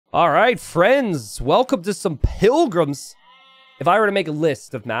All right, friends, welcome to some Pilgrims. If I were to make a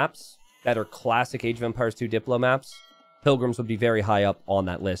list of maps that are classic Age of Empires 2 Diplo maps, Pilgrims would be very high up on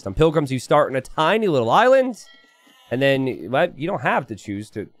that list. On Pilgrims, you start in a tiny little island, and then well, you don't have to choose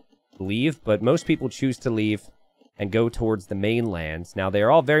to leave, but most people choose to leave and go towards the mainland. Now, they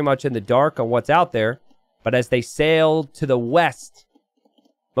are all very much in the dark on what's out there, but as they sail to the west,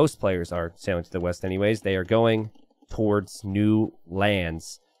 most players are sailing to the west anyways, they are going towards new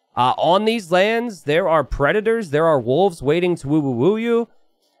lands. On these lands, there are predators, there are wolves waiting to woo you,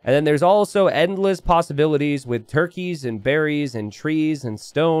 and then there's also endless possibilities with turkeys and berries and trees and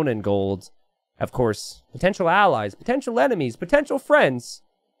stone and gold. Of course, potential allies, potential enemies, potential friends,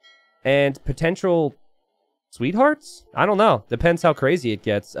 and potential sweethearts? I don't know. Depends how crazy it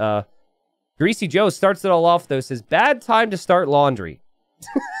gets. Greasy Joe starts it all off, though, says, bad time to start laundry.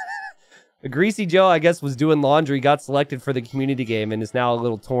 Greasy Joe, I guess, was doing laundry, got selected for the community game, and is now a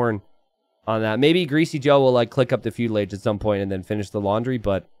little torn on that. Maybe Greasy Joe will, like, click up the feudal age at some point and then finish the laundry,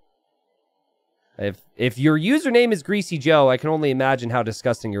 but if your username is Greasy Joe, I can only imagine how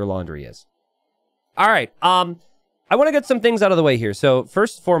disgusting your laundry is. All right, I want to get some things out of the way here. So,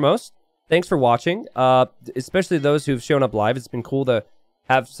 first and foremost, thanks for watching, especially those who've shown up live. It's been cool to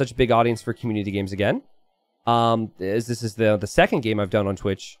have such a big audience for community games again. As this is the second game I've done on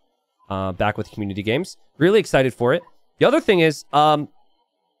Twitch. Back with community games. Really excited for it. The other thing is, no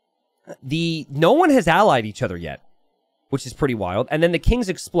one has allied each other yet, which is pretty wild. And then the kings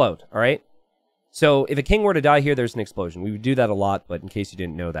explode, all right? So if a king were to die here, there's an explosion. We would do that a lot, but in case you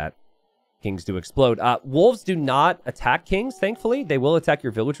didn't know that, kings do explode. Wolves do not attack kings, thankfully. They will attack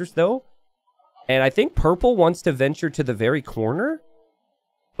your villagers, though. And I think purple wants to venture to the very corner.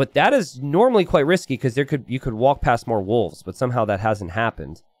 But that is normally quite risky, because you could walk past more wolves, but somehow that hasn't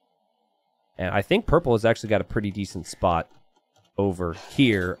happened. And I think purple has actually got a pretty decent spot over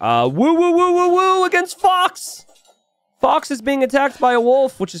here. Woo against Fox! Fox is being attacked by a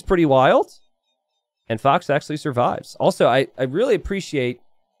wolf, which is pretty wild. And Fox actually survives. Also, I really appreciate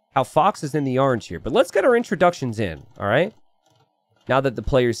how Fox is in the orange here. But let's get our introductions in, all right? Now that the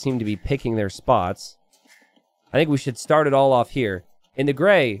players seem to be picking their spots, I think we should start it all off here. In the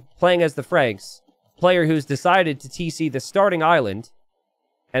gray, playing as the Franks, player who's decided to TC the starting island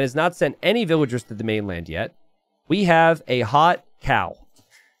and has not sent any villagers to the mainland yet, we have a hot cow.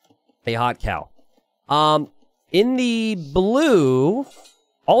 A hot cow. In the blue,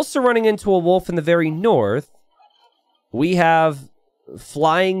 also running into a wolf in the very north, we have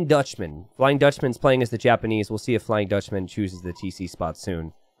Flying Dutchman. Flying Dutchman's playing as the Japanese. We'll see if Flying Dutchman chooses the TC spot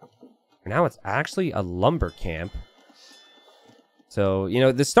soon. For now, it's actually a lumber camp. So, you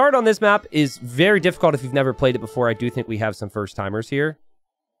know, the start on this map is very difficult if you've never played it before. I do think we have some first-timers here.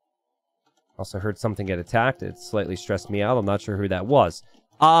 Also heard something get attacked. It slightly stressed me out. I'm not sure who that was.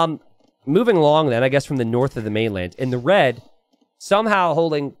 Moving along then, I guess from the north of the mainland. In the red, somehow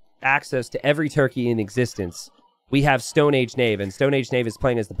holding access to every turkey in existence, we have Stone Age Knave. And Stone Age Knave is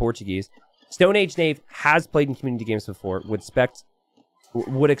playing as the Portuguese. Stone Age Knave has played in community games before. Would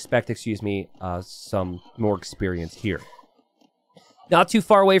expect, excuse me, some more experience here. Not too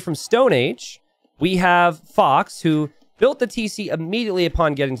far away from Stone Age, we have Fox, who built the TC immediately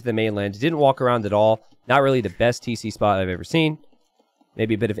upon getting to the mainland. Didn't walk around at all. Not really the best TC spot I've ever seen.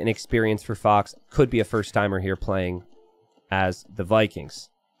 Maybe a bit of inexperience for Fox. Could be a first-timer here playing as the Vikings.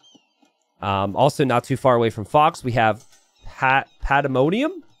 Also, not too far away from Fox, we have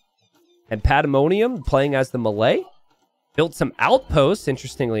Pandemonium. And Pandemonium playing as the Malay. Built some outposts,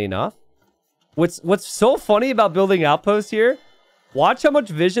 interestingly enough. What's so funny about building outposts here, watch how much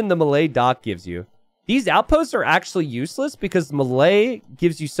vision the Malay dock gives you. These outposts are actually useless because Malay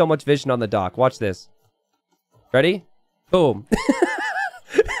gives you so much vision on the dock. Watch this. Ready? Boom.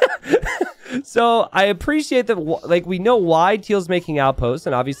 So I appreciate that, like, we know why Teal's making outposts,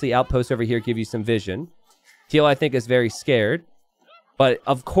 and obviously outposts over here give you some vision. Teal, I think, is very scared. But,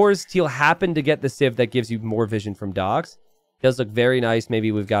 of course, Teal happened to get the Civ that gives you more vision from docks. Does look very nice.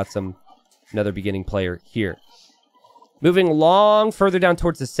 Maybe we've got another beginning player here. Moving along, further down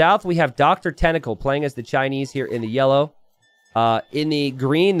towards the south, we have Dr. Tentacle playing as the Chinese here in the yellow. In the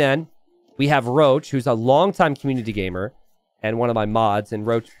green, then, we have Roach, who's a longtime community gamer and one of my mods, and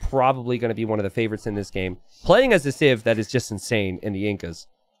Roach probably going to be one of the favorites in this game. Playing as a Civ that is just insane in the Incas.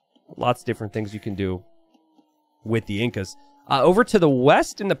 Lots of different things you can do with the Incas. Over to the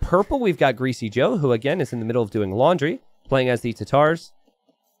west in the purple, we've got Greasy Joe, who, again, is in the middle of doing laundry, playing as the Tatars.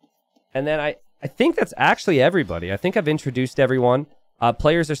 And then I think that's actually everybody. I think I've introduced everyone.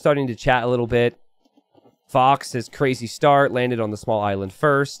 Players are starting to chat a little bit. Fox, his crazy start, landed on the small island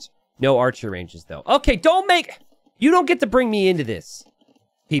first. No archer ranges, though. Okay, you don't get to bring me into this.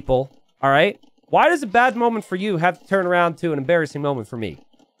 people. All right? Why does a bad moment for you have to turn around to an embarrassing moment for me?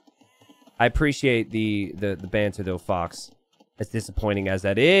 I appreciate the banter, though, Fox. As disappointing as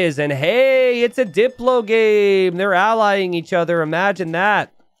that is. And hey, it's a Diplo game. They're allying each other. Imagine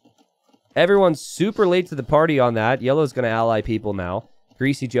that. Everyone's super late to the party on that. Yellow's going to ally people now.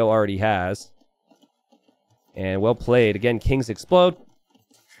 Greasy Joe already has. And well played. Again, Kings explode.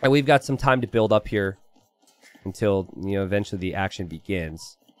 And we've got some time to build up here until, you know, eventually the action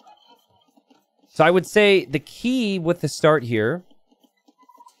begins. So I would say the key with the start here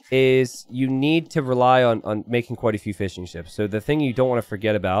is you need to rely on making quite a few fishing ships. So the thing you don't want to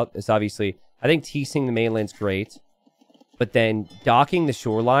forget about is obviously, I think teasing the mainland's great, but then docking the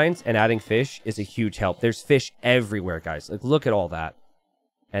shorelines and adding fish is a huge help. There's fish everywhere, guys. Like, look at all that.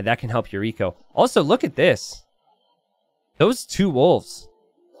 And that can help your eco. Also, look at this. Those 2 wolves.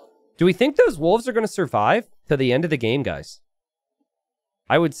 Do we think those wolves are going to survive to the end of the game, guys?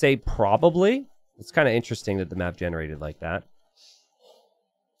 I would say probably. It's kind of interesting that the map generated like that.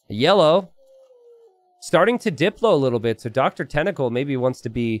 Yellow, starting to Diplo a little bit. So Dr. Tentacle maybe wants to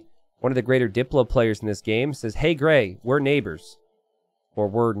be one of the greater Diplo players in this game. Says, hey, Gray, we're neighbors. Or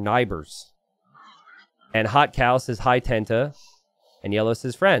we're neighbors. And Hot Cow says, hi, Tenta. And Yellow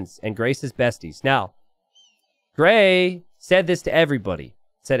says, friends. And Gray says, besties. Now, Gray said this to everybody.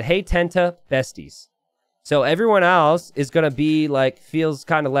 Said, hey, Tenta, besties. So everyone else is going to be like, feels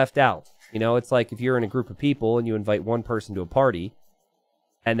kind of left out. You know, it's like if you're in a group of people and you invite one person to a party.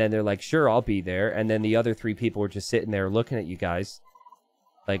 And then they're like, sure, I'll be there. And then the other 3 people are just sitting there looking at you guys.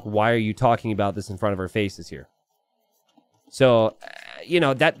 Like, why are you talking about this in front of our faces here? So, you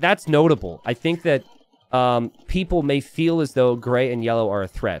know, that's notable. I think that people may feel as though Gray and Yellow are a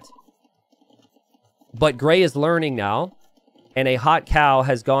threat. But Gray is learning now. And a Hot Cow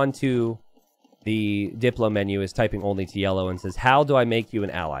has gone to the Diplo menu, is typing only to Yellow and says, how do I make you an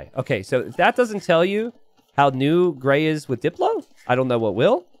ally? Okay, so if that doesn't tell you how new Gray is with Diplo, I don't know what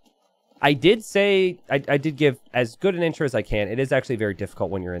will. I did say, I did give as good an intro as I can. It is actually very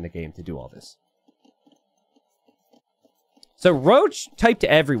difficult when you're in the game to do all this. So Roach typed to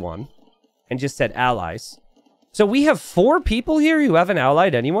everyone and just said allies. So we have 4 people here who haven't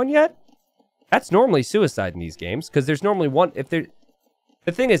allied anyone yet? That's normally suicide in these games, because there's normally one, if there,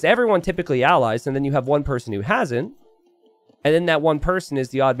 the thing is everyone typically allies, and then you have one person who hasn't, and then that one person is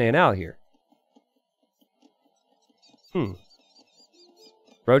the odd man out here.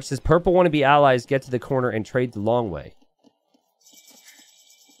 Roach says, purple wannabe allies get to the corner and trade the long way.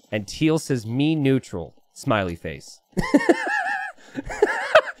 And Teal says, me neutral. Smiley face.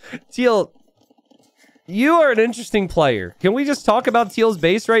 Teal, you are an interesting player. Can we just talk about Teal's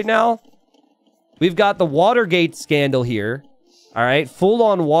base right now? We've got the Watergate scandal here. All right,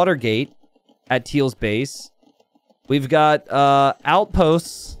 full-on Watergate at Teal's base. We've got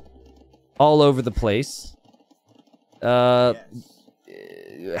outposts all over the place.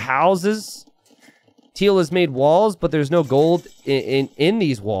 Houses. Teal has made walls, but there's no gold in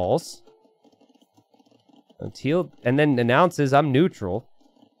these walls. And Teal, and then announces, I'm neutral.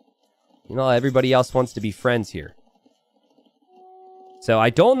 You know, everybody else wants to be friends here. So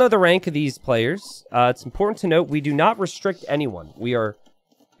I don't know the rank of these players. It's important to note we do not restrict anyone. We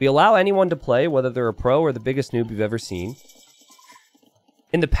allow anyone to play, whether they're a pro or the biggest noob you've ever seen.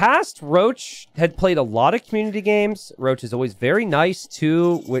 In the past, Roach had played a lot of community games. Roach is always very nice,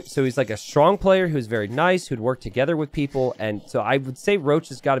 too. So he's like a strong player who's very nice, who'd work together with people. And so I would say Roach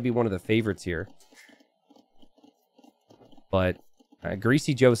has got to be one of the favorites here. But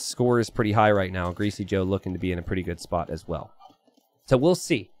Greasy Joe's score is pretty high right now. Greasy Joe looking to be in a pretty good spot as well. So we'll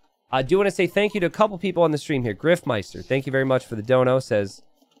see. I do want to say thank you to a couple people on the stream here. Griffmeister, thank you very much for the dono. Says,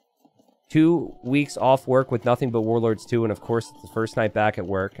 2 weeks off work with nothing but Warlords 2, and of course, it's the first night back at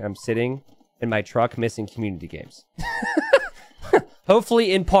work. I'm sitting in my truck missing community games.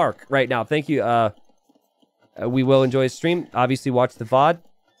 Hopefully in park right now. Thank you. We will enjoy a stream. Obviously, watch the VOD.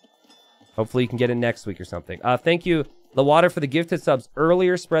 Hopefully, you can get in next week or something. Thank you, The Water, for the gifted subs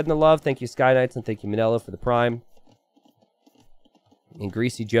earlier. Spreading the love. Thank you, Sky Knights, and thank you, Manella, for the Prime. And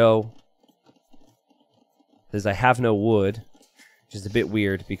Greasy Joe says, I have no wood. Which is a bit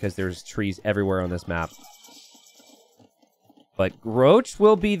weird because there's trees everywhere on this map. But Roach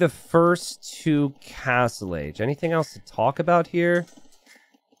will be the first to Castle Age. Anything else to talk about here?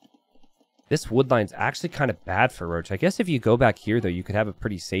 This woodline's actually kind of bad for Roach. I guess if you go back here, though, you could have a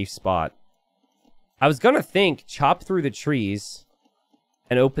pretty safe spot. I was going to think chop through the trees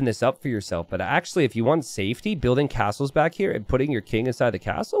and open this up for yourself. But actually, if you want safety, building castles back here and putting your king inside the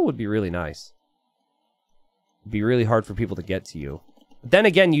castle would be really nice. It'd be really hard for people to get to you. But then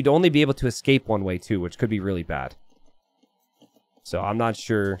again, you'd only be able to escape one way too, which could be really bad. So I'm not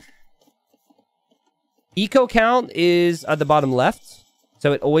sure. Eco count is at the bottom left.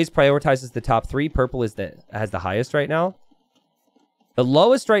 So it always prioritizes the top 3. Purple is has the highest right now. The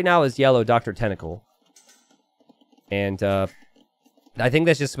lowest right now is yellow, Dr. Tentacle. And I think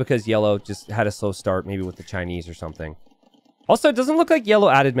that's just because yellow just had a slow start, maybe with the Chinese or something. Also, it doesn't look like yellow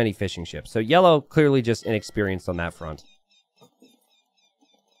added many fishing ships. So yellow clearly just inexperienced on that front.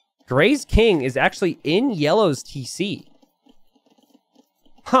 Gray's king is actually in yellow's TC.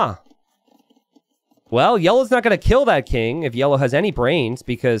 Huh. Well, yellow's not going to kill that king if yellow has any brains,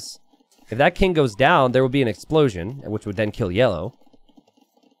 because if that king goes down, there will be an explosion, which would then kill yellow.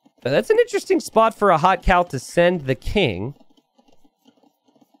 But that's an interesting spot for a hot cow to send the king.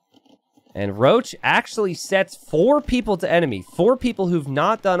 And Roach actually sets 4 people to enemy. 4 people who've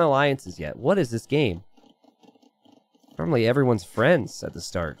not done alliances yet. What is this game? Normally everyone's friends at the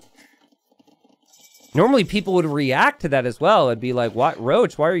start. Normally people would react to that as well and be like, "What,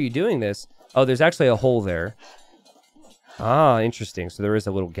 Roach, why are you doing this?" Oh, there's actually a hole there. Ah, interesting. So there is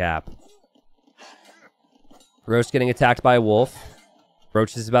a little gap. Roach getting attacked by a wolf.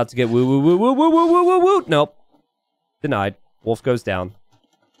 Roach is about to get woo woo woo woo woo woo woo woo woo. Nope. Denied. Wolf goes down.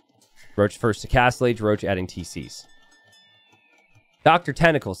 Roach first to Castle Age. Roach adding TCs. Dr.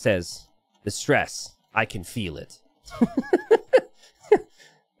 Tentacle says, "The stress. I can feel it."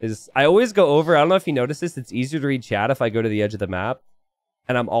 I always go over, I don't know if you notice this, it's easier to read chat if I go to the edge of the map.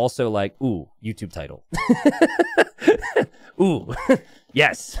 And I'm also like, ooh, YouTube title. Ooh,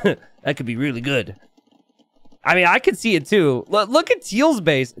 yes, that could be really good. I mean, I could see it too. Look at Teal's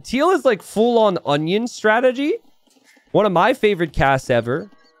base. Teal is like full-on onion strategy. One of my favorite casts ever.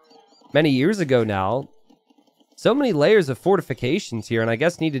 Many years ago now. So many layers of fortifications here, and I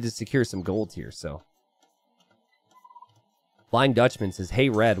guess needed to secure some gold here, so. Flying Dutchman says, "Hey,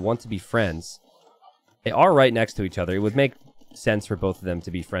 Red, want to be friends?" They are right next to each other. It would make sense for both of them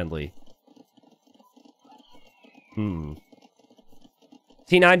to be friendly.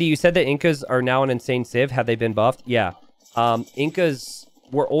 T90, you said that Incas are now an insane civ. Have they been buffed? Yeah. Incas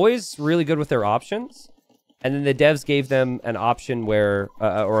were always really good with their options. And then the devs gave them an option where,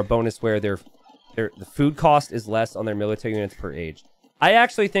 or a bonus where the food cost is less on their military units per age. I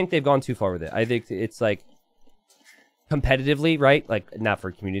actually think they've gone too far with it. I think it's like, competitively, right? Like, not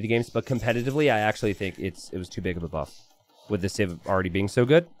for community games, but competitively, I actually think it was too big of a buff. With the civ already being so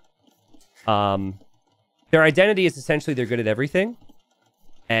good. Their identity is essentially they're good at everything.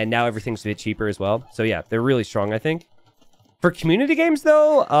 And now everything's a bit cheaper as well. So yeah, they're really strong, I think. For community games,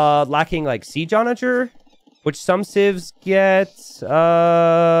 though, lacking like Siege Onager, which some civs get.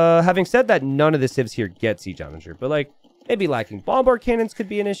 Having said that, none of the civs here get Siege Onager. But like, maybe lacking Bombard Cannons could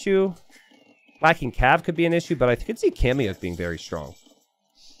be an issue. Lacking Cav could be an issue, but I could see Cameo being very strong.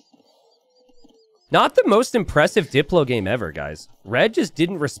 Not the most impressive Diplo game ever, guys. Red just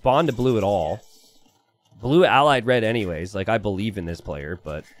didn't respond to Blue at all. Blue allied Red anyways. Like, I believe in this player,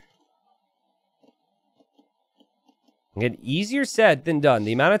 but... Again, easier said than done.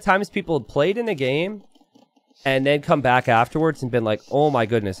 The amount of times people have played in a game and then come back afterwards and been like, "Oh my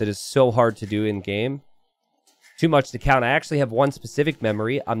goodness, it is so hard to do in-game. Too much to count." I actually have one specific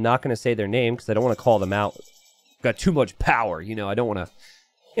memory. I'm not going to say their name because I don't want to call them out. Got too much power, you know. I don't want to,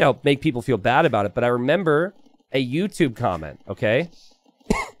 you know, make people feel bad about it. But I remember a YouTube comment, okay?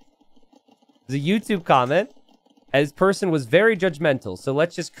 It was a YouTube comment. And this person was very judgmental. So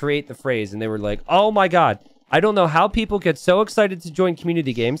let's just create the phrase. And they were like, "Oh my God, I don't know how people get so excited to join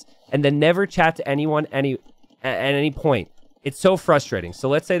community games and then never chat to anyone at any point. It's so frustrating." So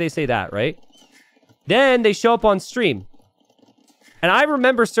let's say they say that, right? Then they show up on stream. And I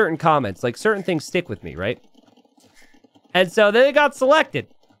remember certain comments, like certain things stick with me, right? And so they got selected.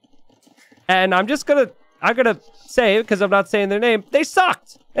 And I'm gonna say it because I'm not saying their name. They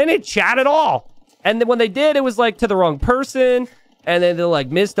sucked. They didn't chat at all. And then when they did, it was like to the wrong person. And then they like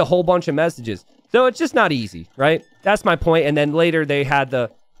missed a whole bunch of messages. So it's just not easy, right? That's my point. And then later they had the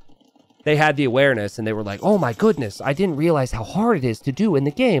awareness and they were like, "Oh my goodness, I didn't realize how hard it is to do in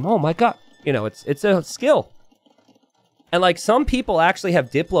the game. Oh my God." You know, it's a skill. And like some people actually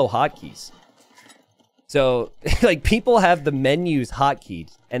have Diplo hotkeys. So like people have the menus hotkeyed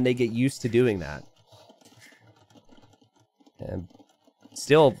and they get used to doing that. And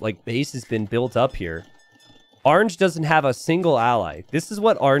still like base has been built up here. Orange doesn't have a single ally. This is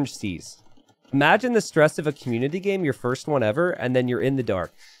what Orange sees. Imagine the stress of a community game, your first one ever, and then you're in the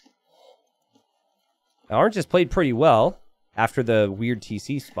dark. Now, Orange has played pretty well after the weird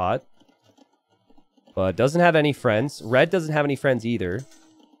TC spot. But doesn't have any friends. Red doesn't have any friends either.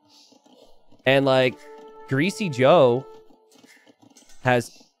 And like, Greasy Joe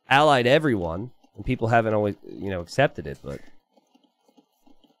has allied everyone. And people haven't always, you know, accepted it. But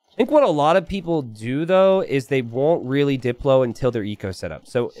I think what a lot of people do, though, is they won't really Diplo until their eco set up.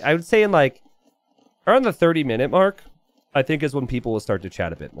 So I would say in like around the 30-minute mark, I think is when people will start to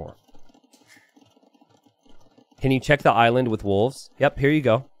chat a bit more. Can you check the island with wolves? Yep, here you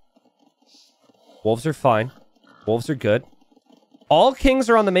go. Wolves are fine. Wolves are good. All kings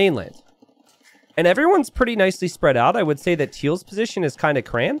are on the mainland. And everyone's pretty nicely spread out. I would say that Teal's position is kind of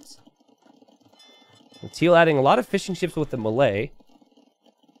cramped. Teal adding a lot of fishing ships with the Malay.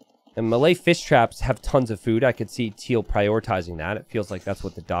 And Malay fish traps have tons of food. I could see Teal prioritizing that. It feels like that's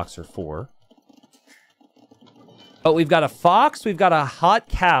what the docks are for. But we've got a fox. We've got a hot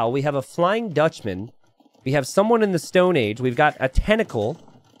cow. We have a flying Dutchman. We have someone in the Stone Age. We've got a tentacle.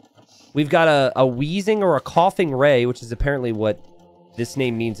 We've got a wheezing or a coughing ray, which is apparently what this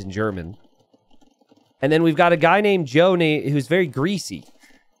name means in German. And then we've got a guy named Joe who's very greasy.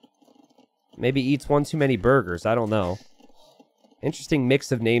 Maybe eats one too many burgers. I don't know. Interesting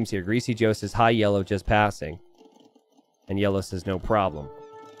mix of names here. Greasy Joe says, hi, Yellow, just passing. And Yellow says, no problem.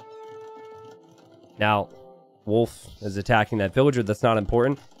 Now, Wolf is attacking that villager. That's not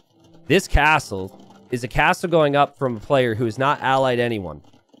important. This castle is a castle going up from a player who is not allied to anyone.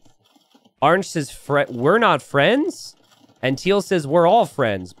 Orange says, we're not friends? And Teal says, we're all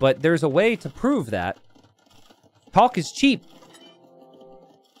friends. But there's a way to prove that. Talk is cheap.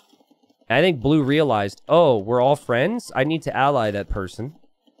 I think Blue realized, oh, we're all friends? I need to ally that person.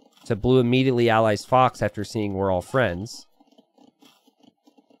 So Blue immediately allies Fox after seeing we're all friends.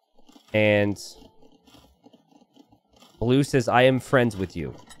 And Blue says, I am friends with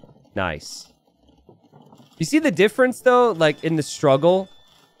you. Nice. You see the difference, though? Like, in the struggle?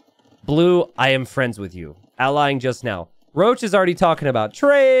 Blue, I am friends with you. Allying just now. Roach is already talking about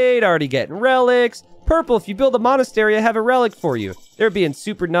trade, already getting relics. Purple, if you build a monastery, I have a relic for you. They're being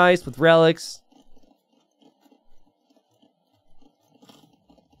super nice with relics.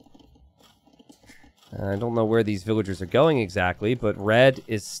 I don't know where these villagers are going exactly, but Red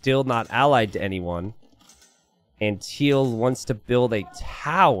is still not allied to anyone. And Teal wants to build a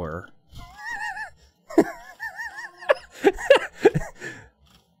tower.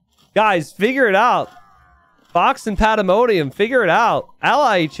 Guys, figure it out. Fox and Pandemonium, figure it out.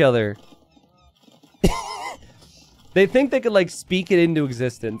 Ally each other. They think they could, like, speak it into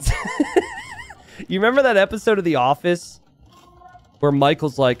existence. You remember that episode of The Office? Where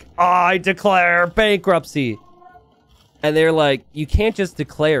Michael's like, I declare bankruptcy. And they're like, you can't just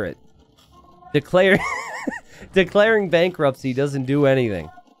declare it. Declaring bankruptcy doesn't do anything.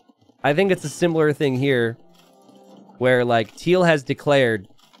 I think it's a similar thing here. Where, like, Teal has declared...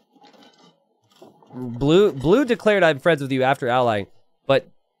 Blue declared I'm friends with you after allying.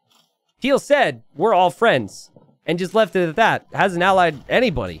 But Teal said, we're all friends. And just left it at that. Hasn't allied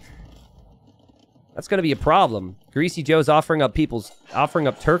anybody. That's going to be a problem. Greasy Joe's offering up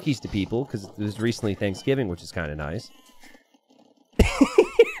turkeys to people because it was recently Thanksgiving, which is kind of nice.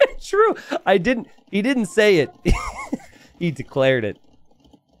 True. He didn't say it. He declared it.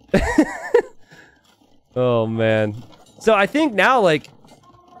 Oh, man. So I think now, like,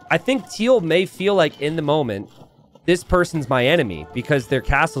 I think Teal may feel like in the moment, this person's my enemy because their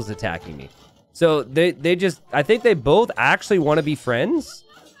castle's attacking me. So they just, I think they both actually want to be friends,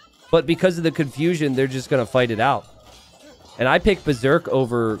 but because of the confusion, they're just going to fight it out. And I pick Berserk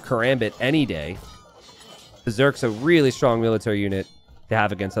over Karambit any day. Berserk's a really strong military unit to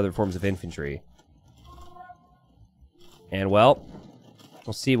have against other forms of infantry. And well,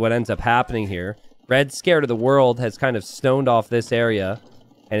 we'll see what ends up happening here. Red, scared of the world, has kind of stoned off this area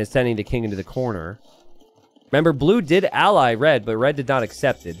and is sending the king into the corner. Remember, Blue did ally Red, but Red did not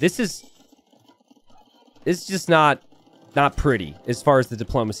accept it. This is just not pretty as far as the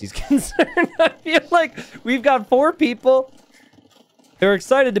diplomacy is concerned. I feel like we've got 4 people. They're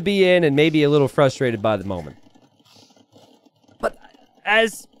excited to be in and maybe a little frustrated by the moment. But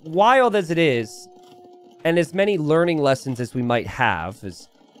as wild as it is, and as many learning lessons as we might have, as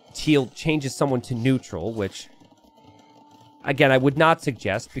Teal changes someone to neutral, which, again, I would not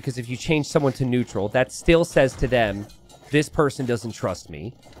suggest, because if you change someone to neutral, that still says to them, this person doesn't trust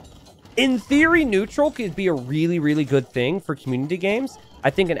me. In theory, neutral could be a really, really good thing for community games. I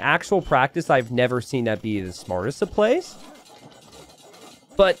think in actual practice, I've never seen that be the smartest of plays.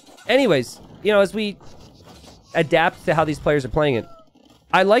 But anyways, you know, as we adapt to how these players are playing it,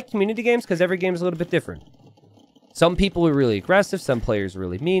 I like community games because every game is a little bit different. Some people are really aggressive. Some players are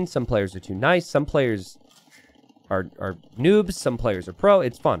really mean. Some players are too nice. Some players are noobs. Some players are pro.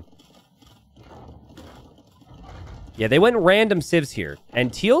 It's fun. Yeah, they went random civs here.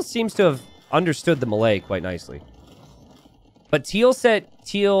 And Teal seems to have understood the Malay quite nicely. But Teal set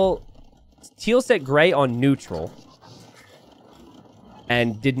Gray on neutral.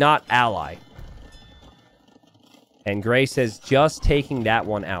 and did not ally. And Gray says just taking that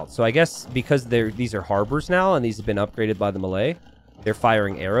one out. So I guess because these are harbors now and these have been upgraded by the Malay, they're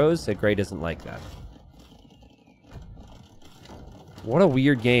firing arrows. So Gray doesn't like that. What a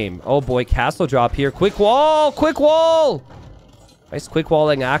weird game. Oh boy, castle drop here. Quick wall! Quick wall! Nice quick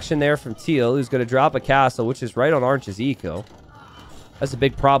walling action there from Teal, who's going to drop a castle, which is right on Orange's eco. That's a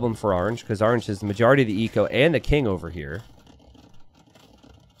big problem for Orange, because Orange has the majority of the eco and the king over here.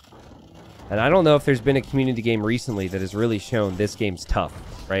 And I don't know if there's been a community game recently that has really shown this game's tough,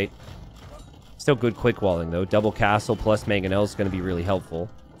 right? Still good quick walling, though. Double castle plus mangonel is going to be really helpful.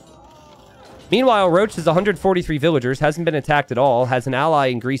 Meanwhile, Roach has 143 villagers, hasn't been attacked at all, has an ally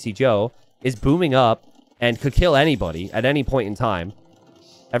in Greasy Joe, is booming up, and could kill anybody at any point in time.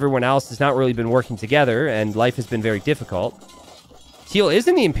 Everyone else has not really been working together, and life has been very difficult. Teal is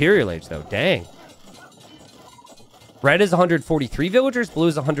in the Imperial Age, though. Dang. Red is 143 villagers, blue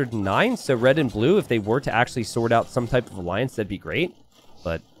is 109, so red and blue, if they were to actually sort out some type of alliance, that'd be great.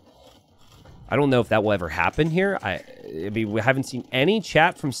 But I don't know if that will ever happen here. I mean, we haven't seen any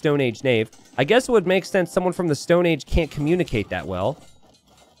chat from Stone Age Knave. I guess it would make sense someone from the Stone Age can't communicate that well.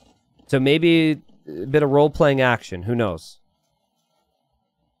 So maybe a bit of role-playing action. Who knows?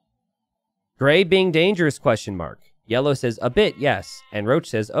 Gray being dangerous, question mark. Yellow says, a bit, yes. And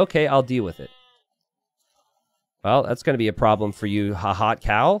Roach says, okay, I'll deal with it. Well, that's going to be a problem for you, hot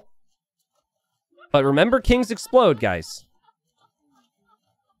cow. But remember, kings explode, guys.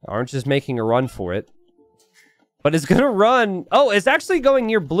 Orange is making a run for it. But it's going to run... Oh, it's actually going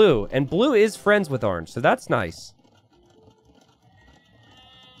near blue. And blue is friends with orange, so that's nice.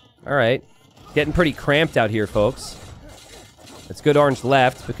 All right. Getting pretty cramped out here, folks. It's good orange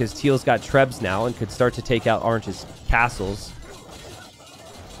left, because Teal's got Trebs now and could start to take out Orange's castles.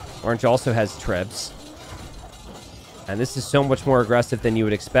 Orange also has Trebs. And this is so much more aggressive than you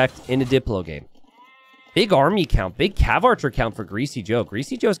would expect in a Diplo game. Big army count, big Cav Archer count for Greasy Joe.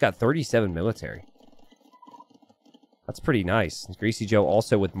 Greasy Joe's got 37 military. That's pretty nice. Greasy Joe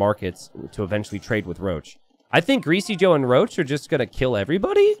also with markets to eventually trade with Roach. I think Greasy Joe and Roach are just going to kill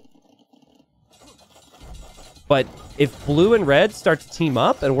everybody. But if blue and red start to team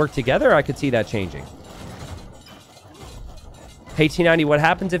up and work together, I could see that changing. Hey, T90, what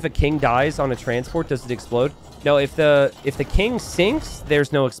happens if a king dies on a transport? Does it explode? No, if the king sinks,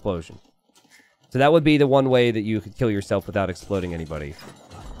 there's no explosion. So that would be the one way that you could kill yourself without exploding anybody.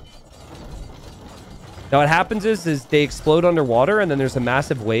 Now what happens is they explode underwater and then there's a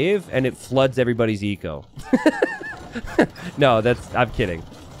massive wave and it floods everybody's eco. No, I'm kidding.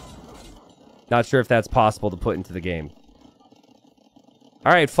 Not sure if that's possible to put into the game.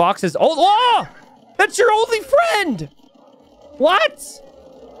 All right, Fox is... Oh! That's your only friend! What?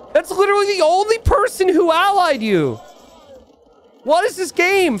 That's literally the only person who allied you. What is this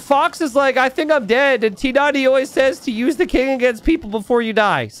game? Fox is like, I think I'm dead. And T90 always says to use the king against people before you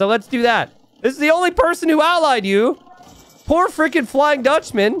die. So let's do that. This is the only person who allied you. Poor freaking Flying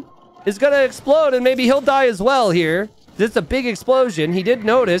Dutchman is going to explode and maybe he'll die as well here. It's a big explosion. He did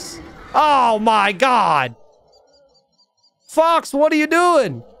notice. Oh my God. Fox, what are you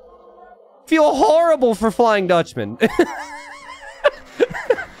doing? Feel horrible for Flying Dutchman.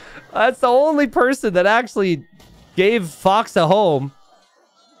 That's the only person that actually gave Fox a home.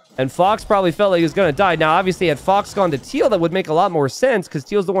 And Fox probably felt like he was going to die. Now, obviously, had Fox gone to Teal, that would make a lot more sense because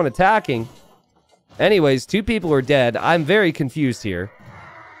Teal's the one attacking. Anyways, 2 people are dead. I'm very confused here.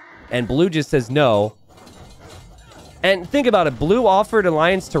 And Blue just says no. And think about it. Blue offered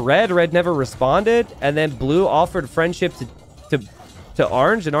alliance to Red. Red never responded. And then Blue offered friendship to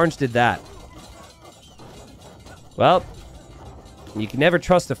Orange, and Orange did that. Well, you can never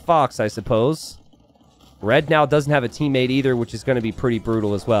trust a Fox, I suppose. Red now doesn't have a teammate either, which is going to be pretty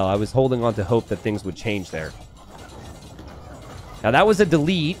brutal as well. I was holding on to hope that things would change there. Now, that was a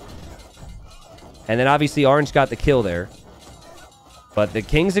delete. And then, obviously, Orange got the kill there. But the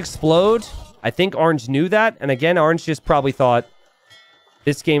Kings explode. I think Orange knew that. And again, Orange just probably thought,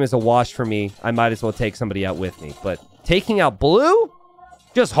 this game is a wash for me. I might as well take somebody out with me. But taking out Blue?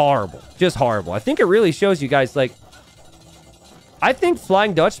 Just horrible. Just horrible. I think it really shows you guys, like... I think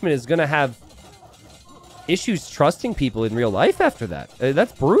Flying Dutchman is going to have issues trusting people in real life after that.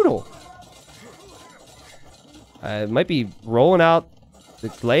 That's brutal. Might be rolling out,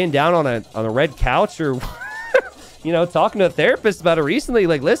 laying down on a red couch or, you know, talking to a therapist about it recently.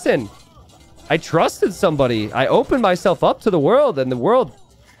 Like, listen, I trusted somebody. I opened myself up to the world, and the world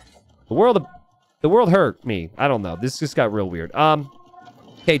hurt me. I don't know. This just got real weird.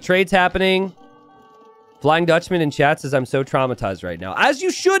 Okay, trades happening. Flying Dutchman in chat says, I'm so traumatized right now. As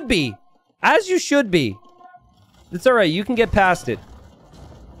you should be. As you should be. It's all right. You can get past it.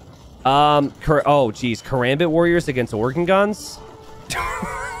 Oh, geez. Karambit Warriors against Organ Guns?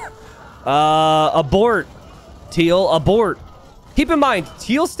 Abort. Teal, abort. Keep in mind,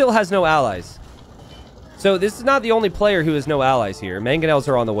 Teal still has no allies. So this is not the only player who has no allies here. Mangonels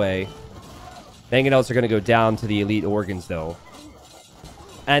are on the way. Mangonels are going to go down to the elite organs, though.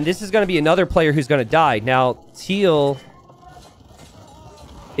 And this is going to be another player who's going to die. Now, Teal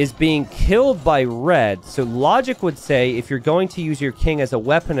is being killed by Red. So logic would say if you're going to use your king as a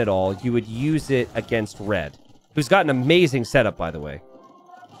weapon at all, you would use it against Red, who's got an amazing setup, by the way.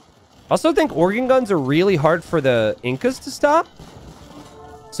 I also think organ guns are really hard for the Incas to stop.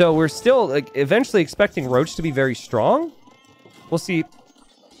 So we're still like eventually expecting Roach to be very strong. We'll see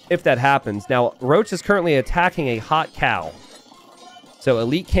if that happens. Now, Roach is currently attacking a hot cow. So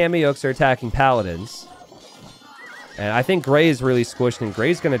elite Kameyooks are attacking paladins. And I think Gray is really squished, and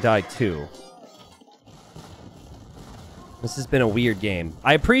Gray's going to die too. This has been a weird game.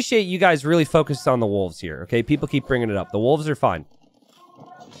 I appreciate you guys really focused on the wolves here, okay? People keep bringing it up. The wolves are fine.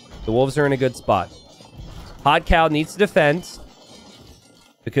 The wolves are in a good spot. Hot Cow needs to defend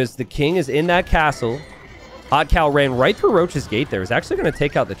because the king is in that castle. Hot Cow ran right through Roach's gate there. Is actually going to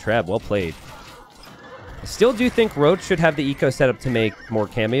take out the Treb. Well played. I still do think Roach should have the eco set up to make more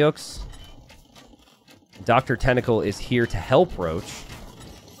Kameyooks. Dr. Tentacle is here to help Roach.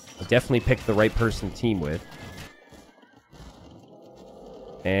 I'll definitely pick the right person to team with.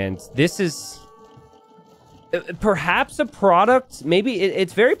 And this is perhaps a product. Maybe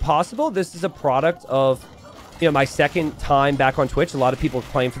it's very possible this is a product of, you know, my second time back on Twitch. A lot of people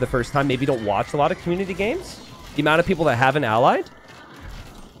playing for the first time maybe don't watch a lot of community games. The amount of people that haven't allied.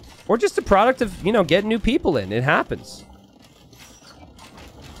 Or just a product of, you know, getting new people in. It happens.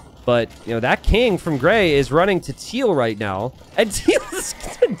 But, you know, that king from Gray is running to Teal right now. And Teal's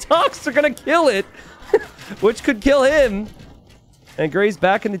Docs are going to kill it. Which could kill him. And Gray's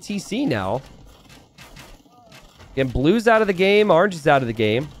back in the TC now. And Blue's out of the game. Orange is out of the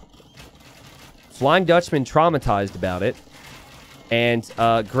game. Flying Dutchman traumatized about it. And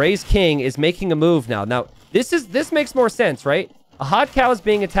Gray's king is making a move now. Now, this makes more sense, right? A hot cow is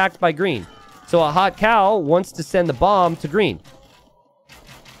being attacked by green. So a hot cow wants to send the bomb to green.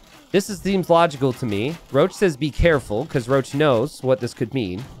 This seems logical to me. Roach says be careful, because Roach knows what this could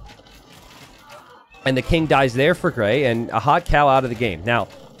mean. And the king dies there for Gray, and a hot cow out of the game. Now,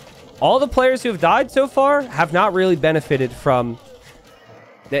 all the players who have died so far have not really benefited from...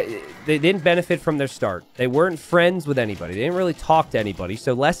 They didn't benefit from their start. They weren't friends with anybody. They didn't really talk to anybody.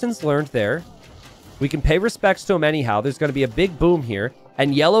 So lessons learned there. We can pay respects to them anyhow. There's going to be a big boom here,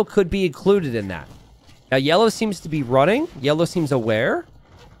 and Yellow could be included in that. Now, Yellow seems to be running. Yellow seems aware.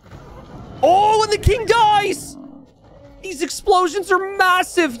 Oh, and the king dies! These explosions are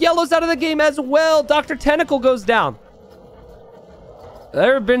massive! Yellow's out of the game as well. Dr. Tentacle goes down.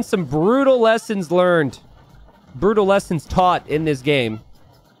 There have been some brutal lessons learned. Brutal lessons taught in this game.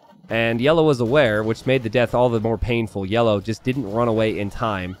 And Yellow was aware, which made the death all the more painful. Yellow just didn't run away in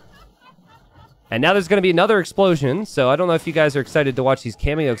time. And now there's going to be another explosion. So I don't know if you guys are excited to watch these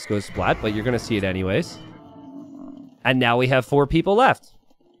Kameyooks go splat, but you're going to see it anyways. And now we have 4 people left.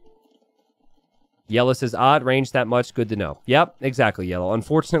 Yellow says, odd range that much, good to know. Yep, exactly, Yellow.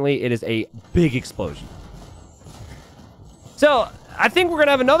 Unfortunately, it is a big explosion. So, I think we're going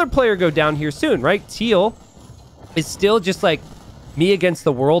to have another player go down here soon, right? Teal is still just like me against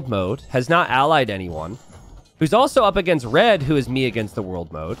the world mode, has not allied anyone, who's also up against Red, who is me against the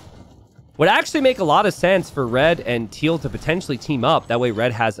world mode. Would actually make a lot of sense for Red and Teal to potentially team up. That way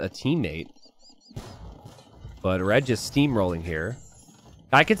Red has a teammate. But Red just steamrolling here.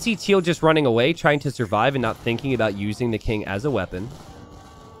 I could see Teal just running away, trying to survive and not thinking about using the king as a weapon.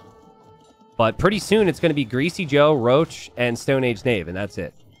 But pretty soon, it's going to be Greasy Joe, Roach, and Stone Age Knave, and that's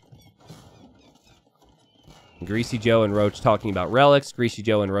it. Greasy Joe and Roach talking about relics. Greasy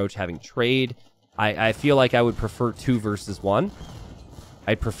Joe and Roach having trade. I feel like I would prefer 2 versus 1.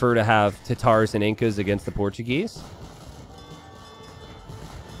 I'd prefer to have Tatars and Incas against the Portuguese.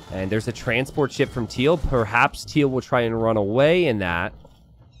 And there's a transport ship from Teal. Perhaps Teal will try and run away in that.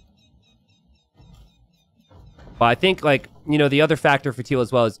 But I think, like, you know, the other factor for Teal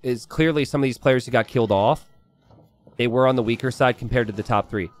as well is clearly some of these players who got killed off, they were on the weaker side compared to the top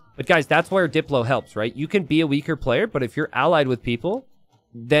 3. But guys, that's where Diplo helps, right? You can be a weaker player, but if you're allied with people,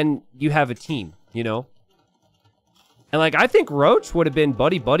 then you have a team, you know? And, like, I think Roach would have been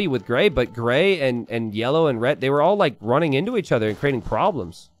buddy-buddy with Gray, but Gray and Yellow and Red, they were all, like, running into each other and creating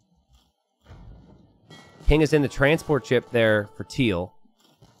problems. King is in the transport ship there for Teal.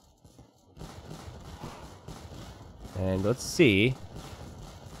 And let's see.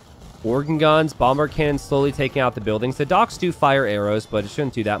 Organ guns, bomber cannons slowly taking out the buildings. The docks do fire arrows, but it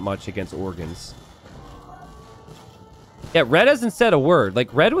shouldn't do that much against organs. Yeah, red hasn't said a word.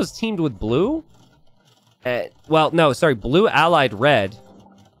 Like, red was teamed with blue. Well, no, sorry. Blue allied red.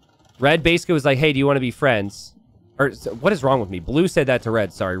 Red basically was like, hey, do you want to be friends? Or, what is wrong with me? Blue said that to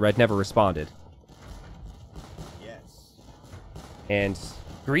red. Sorry, red never responded. Yes. And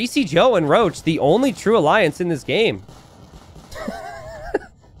Greasy Joe and Roach, the only true alliance in this game.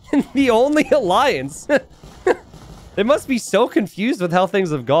 The only alliance. They must be so confused with how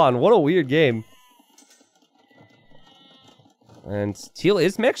things have gone. What a weird game. And Teal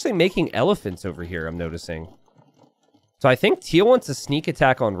is actually making elephants over here, I'm noticing. So I think Teal wants a sneak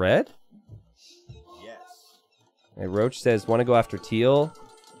attack on red. Yes. And Roach says, want to go after Teal.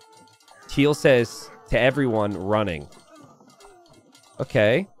 Teal says to everyone, running.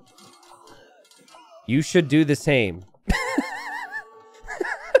 Okay. You should do the same.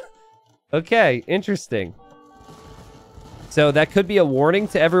 Okay, interesting. So that could be a warning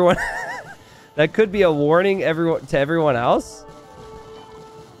to everyone. That could be a warning to everyone else.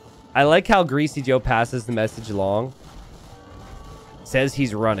 I like how Greasy Joe passes the message along. Says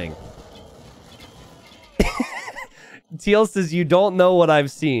he's running. Teal says, you don't know what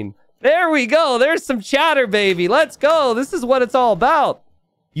I've seen. There we go. There's some chatter, baby. Let's go. This is what it's all about.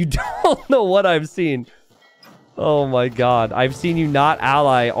 You don't know what I've seen. Oh my god. I've seen you not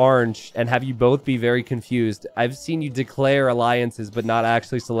ally Orange and have you both be very confused. I've seen you declare alliances but not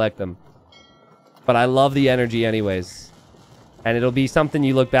actually select them. But I love the energy anyways. And it'll be something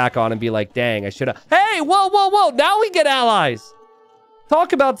you look back on and be like, dang, I should have... Hey, whoa, whoa, whoa. Now we get allies.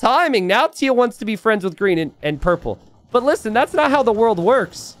 Talk about timing. Now Teal wants to be friends with green and purple. But listen, that's not how the world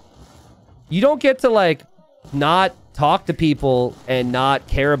works. You don't get to, like, not talk to people and not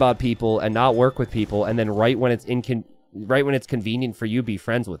care about people and not work with people and then right when it's convenient for you, be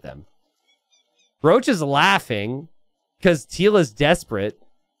friends with them. Roach is laughing because Teal is desperate.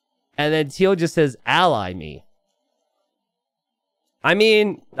 And then Teal just says, ally me. I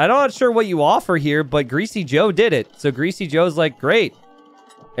mean, I'm not sure what you offer here, but Greasy Joe did it. So Greasy Joe's like, great.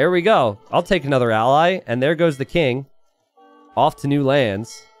 There we go. I'll take another ally. And there goes the king. Off to new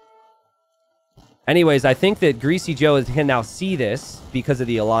lands. Anyways, I think that Greasy Joe can now see this because of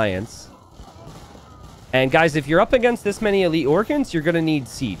the alliance. And guys, if you're up against this many elite organs, you're going to need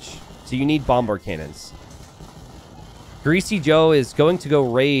siege. So you need bomber cannons. Greasy Joe is going to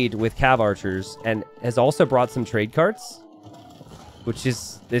go raid with cav archers and has also brought some trade carts, which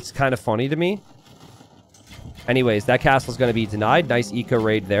is, it's kind of funny to me. Anyways, that castle's going to be denied. Nice eco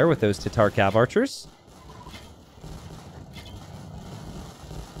raid there with those Tatar cav archers.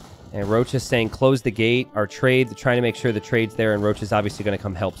 And Roach is saying, close the gate. Our trade, they're trying to make sure the trade's there, and Roach is obviously going to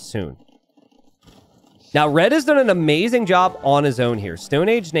come help soon. Now, Red has done an amazing job on his own here. Stone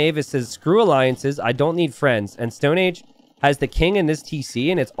Age Knave says, screw alliances, I don't need friends. And Stone Age has the king in this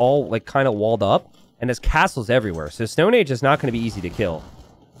TC, and it's all, like, kind of walled up, and has castles everywhere. So Stone Age is not going to be easy to kill.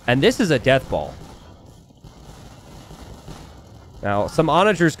 And this is a death ball. Now, some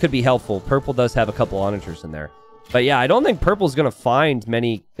onagers could be helpful. Purple does have a couple onagers in there. But yeah, I don't think Purple's going to find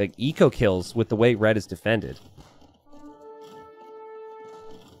many, like, eco kills with the way Red is defended.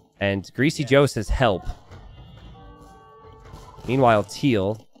 And Greasy Joe says help. Meanwhile,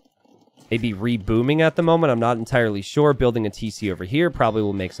 Teal may be rebooming at the moment. I'm not entirely sure. Building a TC over here probably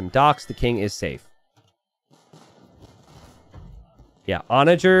will make some docks. The king is safe. Yeah,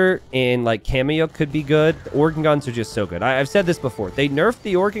 Onager in, like, Kameyuk could be good. The organ guns are just so good. I've said this before. They nerfed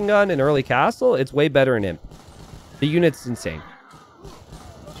the organ gun in early castle. It's way better in Imp. The unit's insane.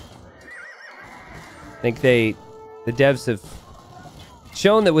 I think the devs have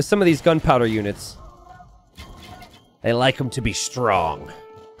shown that with some of these gunpowder units, they like them to be strong.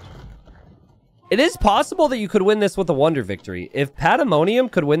 It is possible that you could win this with a Wonder Victory. If Pandemonium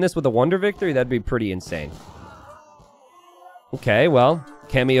could win this with a Wonder Victory, that'd be pretty insane. Okay, well,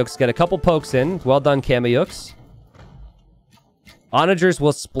 Kameyuk's get a couple pokes in. Well done, Kameyuks. Onagers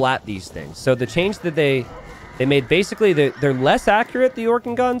will splat these things. So the change that they made, basically, they're less accurate, the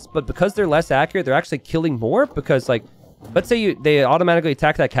organ guns, but because they're less accurate, they're actually killing more because, like, let's say they automatically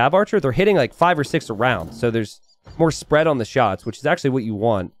attack that cav archer, they're hitting like 5 or 6 a round. So there's more spread on the shots, which is actually what you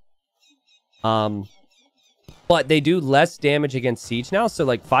want. But they do less damage against siege now, so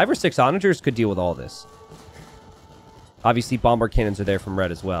like 5 or 6 onagers could deal with all this. Obviously, bomber cannons are there from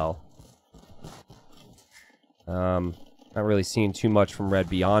Red as well. Not really seeing too much from Red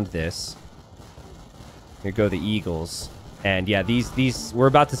beyond this. Here go the Eagles. And yeah, these we're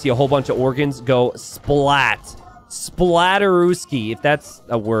about to see a whole bunch of organs go splat. Splatterooski, if that's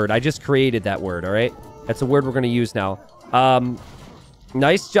a word. I just created that word, all right? That's a word we're going to use now.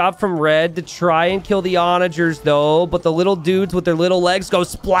 Nice job from Red to try and kill the onagers, though. But the little dudes with their little legs go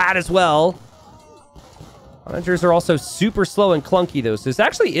splat as well. Onagers are also super slow and clunky, though. So this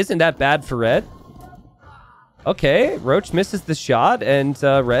actually isn't that bad for Red. Okay, Roach misses the shot, and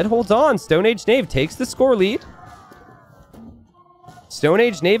Red holds on. Stone Age Knave takes the score lead. Stone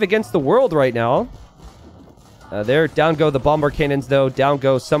Age Knave against the world right now. There, down go the bomber cannons, though. Down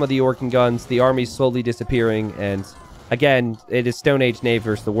go some of the Orkan guns. The army's slowly disappearing, and again, it is Stone Age Knave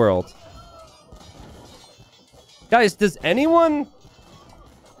versus the world. Guys, does anyone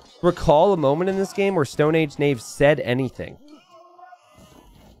recall a moment in this game where Stone Age Knave said anything?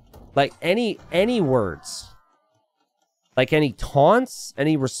 Like, any words? Like, any taunts?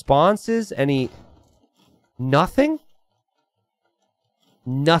 Any responses? Any... Nothing?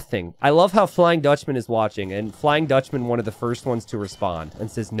 Nothing. I love how Flying Dutchman is watching, and Flying Dutchman one of the first ones to respond, and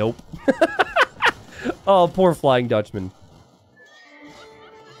says, nope. Oh, poor Flying Dutchman.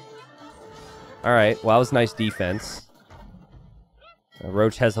 Alright, well, that was nice defense.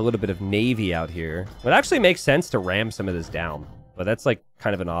 Roach has a little bit of Navy out here. It actually makes sense to ram some of this down, but that's, like,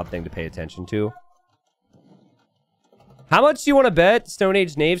 kind of an odd thing to pay attention to. How much do you want to bet Stone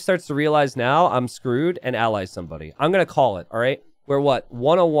Age Knave starts to realize now I'm screwed and ally somebody? I'm going to call it, alright? We're what?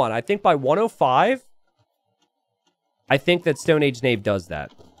 101. I think by 105, I think that Stone Age Knave does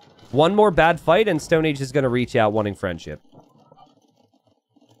that. One more bad fight and Stone Age is going to reach out wanting friendship.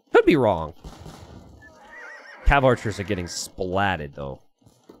 Could be wrong. Cav Archers are getting splatted, though.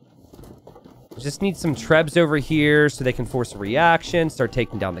 Just need some Trebs over here so they can force a reaction, start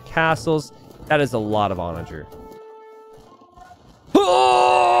taking down the castles. That is a lot of onager.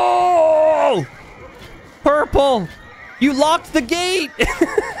 Oh! Purple! You locked the gate!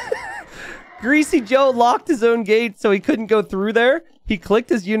 Greasy Joe locked his own gate so he couldn't go through there. He clicked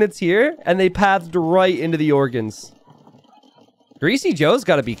his units here, and they pathed right into the organs. Greasy Joe's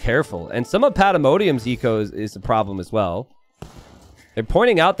got to be careful, and some of Patamodium's eco is a problem as well. They're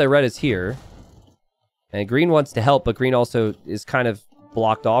pointing out that Red is here, and Green wants to help, but Green also is kind of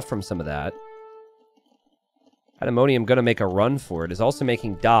blocked off from some of that. Patamodium going to make a run for it, is also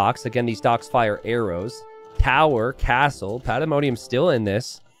making docks. Again, these docks fire arrows. Tower, castle, Patamodium still in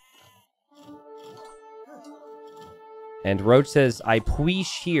this. And Roach says, I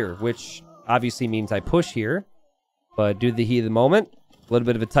push here, which obviously means I push here. But due to the heat of the moment, a little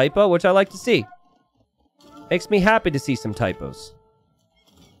bit of a typo, which I like to see. Makes me happy to see some typos.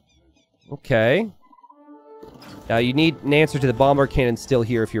 Okay. Now you need an answer to the bomber cannon still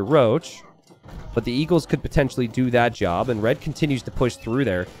here if you're Roach. But the Eagles could potentially do that job, and Red continues to push through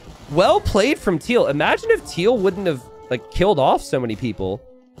there. Well played from Teal. Imagine if Teal wouldn't have, like, killed off so many people.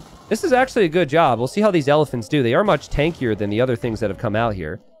 This is actually a good job. We'll see how these elephants do. They are much tankier than the other things that have come out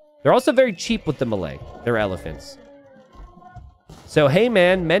here. They're also very cheap with the melee. They're elephants. So, hey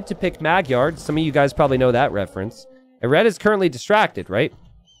man, meant to pick Magyar. Some of you guys probably know that reference. And Red is currently distracted, right?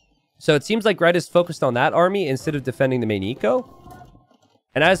 So it seems like Red is focused on that army instead of defending the main eco.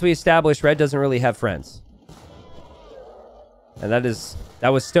 And as we established, Red doesn't really have friends. And that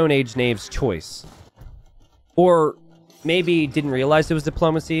was Stone Age Knave's choice. Or maybe didn't realize it was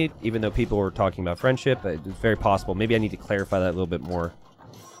diplomacy, even though people were talking about friendship. It's very possible. Maybe I need to clarify that a little bit more.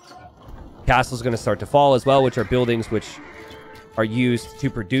 Castle's going to start to fall as well, which are buildings which are used to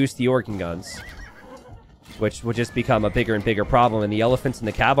produce the Orkan guns, which will just become a bigger and bigger problem. And the elephants and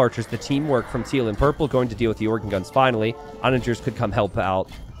the Cav Archers, the teamwork from Teal and Purple, going to deal with the Orkan guns finally. Onagers could come help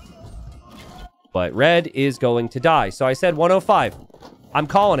out. But Red is going to die. So I said 105. I'm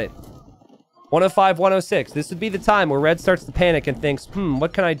calling it. 105, 106. This would be the time where Red starts to panic and thinks,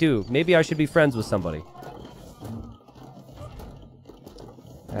 what can I do? Maybe I should be friends with somebody.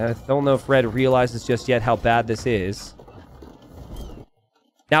 I don't know if Red realizes just yet how bad this is.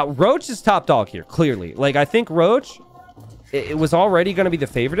 Now, Roach is top dog here, clearly. Like, I think Roach, it was already going to be the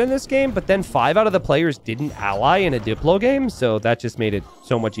favorite in this game, but then 5 out of the players didn't ally in a Diplo game, so that just made it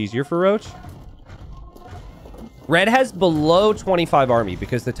so much easier for Roach. Red has below 25 army,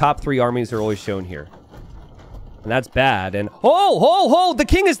 because the top 3 armies are always shown here. And that's bad, and... Oh, the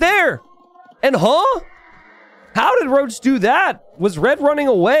king is there! And How did Roach do that? Was Red running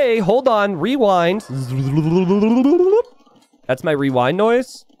away? Hold on, rewind. That's my rewind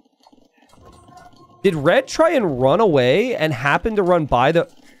noise. Did Red try and run away and happen to run by the...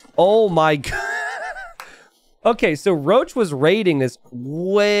 Oh my god. Okay, so Roach was raiding this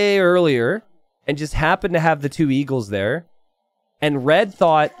way earlier and just happened to have the 2 eagles there. And Red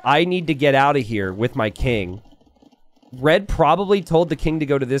thought, I need to get out of here with my king. Red probably told the king to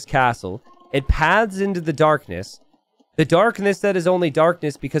go to this castle. It paths into the darkness. The darkness that is only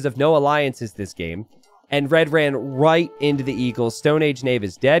darkness because of no alliances this game. And red ran right into the Eagles. Stone Age Knave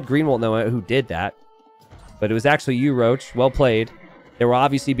is dead. Green won't know who did that. But it was actually you, Roach. Well played. There will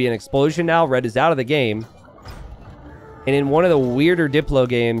obviously be an explosion now. Red is out of the game. And in one of the weirder Diplo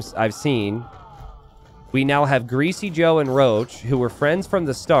games I've seen, we now have Greasy Joe and Roach, who were friends from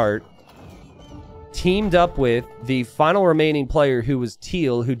the start, teamed up with the final remaining player, who was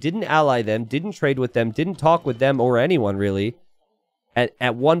Teal, who didn't ally them, didn't trade with them, didn't talk with them or anyone really.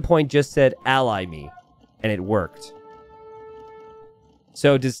 At one point just said, ally me. And it worked.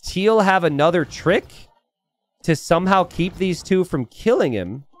 So does Teal have another trick to somehow keep these two from killing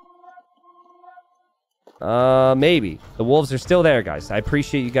him? Maybe. The wolves are still there, guys. I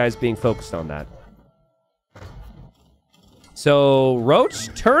appreciate you guys being focused on that. So Roach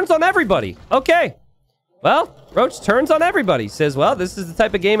turns on everybody. Okay. Well, Roach turns on everybody. Says, well, this is the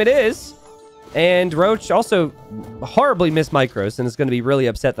type of game it is. And Roach also horribly missed micros and is going to be really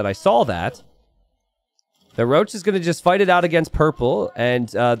upset that I saw that. The Roach is going to just fight it out against Purple, and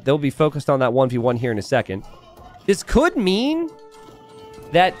they'll be focused on that 1v1 here in a second. This could mean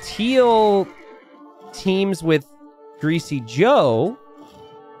that Teal teams with Greasy Joe,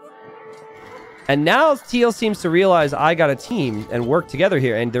 and now Teal seems to realize I got a team and work together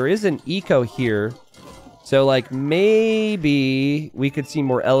here, and there is an eco here. So, like, maybe we could see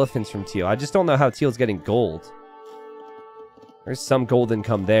more elephants from Teal. I just don't know how Teal's getting gold. There's some gold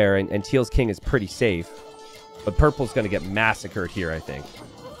income there, and Teal's king is pretty safe. But Purple's going to get massacred here, I think.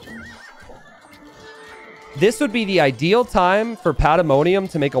 This would be the ideal time for Pandemonium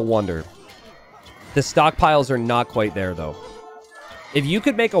to make a wonder. The stockpiles are not quite there, though. If you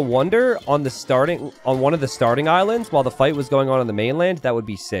could make a wonder on one of the starting islands while the fight was going on the mainland, that would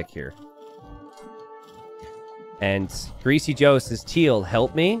be sick here. And Greasy Joe says, Teal,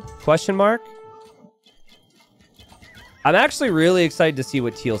 help me? Question mark. I'm actually really excited to see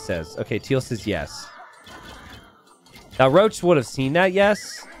what Teal says. Okay, Teal says yes. Now, Roach would have seen that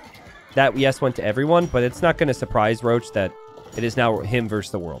yes. That yes went to everyone, but it's not going to surprise Roach that it is now him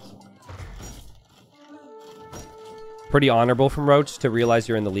versus the world. Pretty honorable from Roach to realize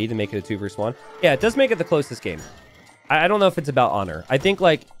you're in the lead and make it a 2 versus 1. Yeah, it does make it the closest game. I don't know if it's about honor. I think,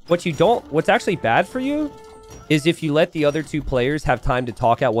 like, what's actually bad for you is if you let the other two players have time to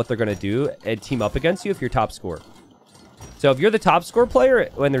talk out what they're going to do and team up against you if you're top scorer. So if you're the top score player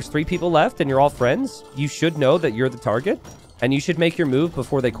when there's 3 people left and you're all friends, you should know that you're the target and you should make your move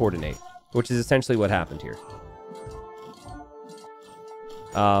before they coordinate, which is essentially what happened here.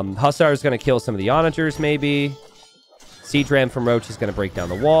 Hussar is going to kill some of the onagers, maybe. Siege Ram from Roach is going to break down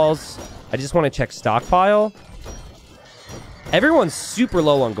the walls. I just want to check stockpile. Everyone's super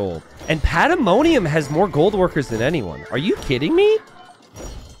low on gold. And Pandemonium has more gold workers than anyone. Are you kidding me?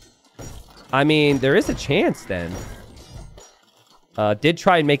 I mean, there is a chance then. Did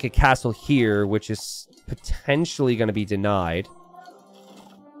try and make a castle here, which is potentially going to be denied.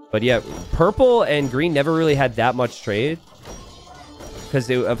 But yeah, Purple and Green never really had that much trade because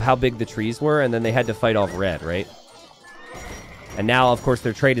of how big the trees were, and then they had to fight off Red, right? And now, of course,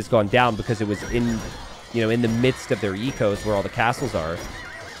 their trade has gone down because it was in the midst of their ecos where all the castles are.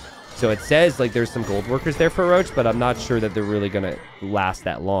 So it says, like, there's some gold workers there for Roach, but I'm not sure that they're really going to last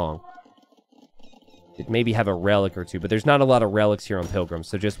that long. It maybe have a relic or two, but there's not a lot of relics here on Pilgrim,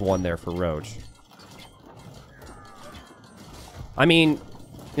 so just one there for Roach. I mean,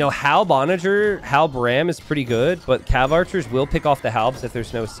 Halb Onager, Halb Ram is pretty good, but Cav Archers will pick off the Halbs if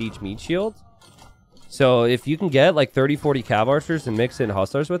there's no Siege Meat Shield. So if you can get like 30, 40 Cav Archers and mix in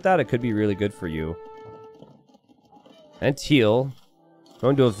Hustlers with that, it could be really good for you. And Teal,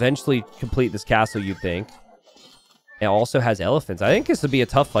 going to eventually complete this castle, you'd think. It also has elephants. I think this would be a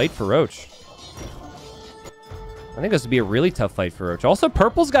tough fight for Roach. I think this would be a really tough fight for Roach. Also,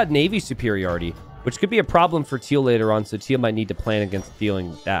 Purple's got Navy superiority, which could be a problem for Teal later on, so Teal might need to plan against dealing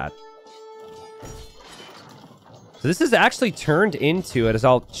with that. So this has actually turned into, as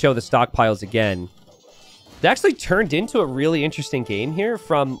I'll show the stockpiles again, it actually turned into a really interesting game here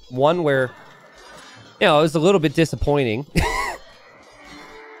from one where, it was a little bit disappointing.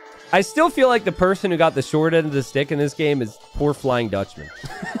 I still feel like the person who got the short end of the stick in this game is poor Flying Dutchman.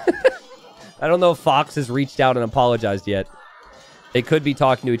 I don't know if Fox has reached out and apologized yet. They could be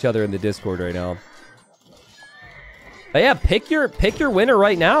talking to each other in the Discord right now. But yeah, pick your winner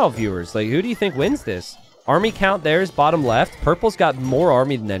right now, viewers. Like, who do you think wins this? Army count there is bottom left. Purple's got more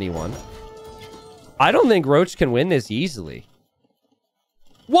army than anyone. I don't think Roach can win this easily.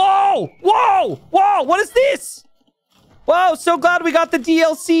 Whoa! Whoa! Whoa! What is this? Whoa, so glad we got the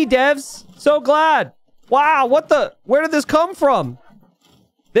DLC, devs. So glad. Wow, where did this come from?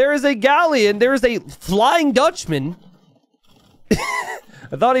 There is a galleon. There is a Flying Dutchman.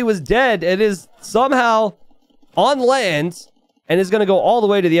 I thought he was dead. It is somehow on land and is going to go all the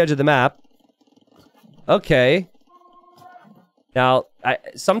way to the edge of the map. Okay. Now,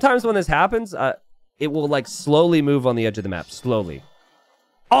 sometimes when this happens, it will like slowly move on the edge of the map. Slowly.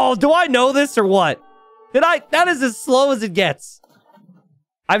 Oh, do I know this or what? That is as slow as it gets.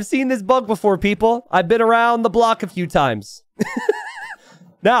 I've seen this bug before, people. I've been around the block a few times.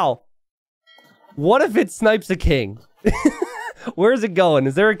 Now, what if it snipes a king? Where's it going?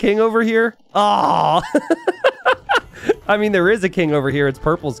 Is there a king over here? Oh. I mean, there is a king over here. It's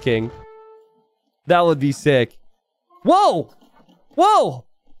purple's king. That would be sick. Whoa! Whoa!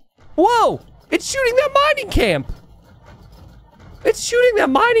 Whoa! It's shooting that mining camp! It's shooting that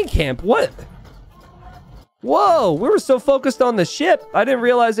mining camp! What? Whoa! We were so focused on the ship, I didn't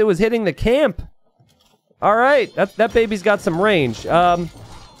realize it was hitting the camp. Alright, that baby's got some range.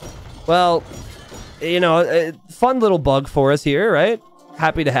 Well, you know, a fun little bug for us here, right?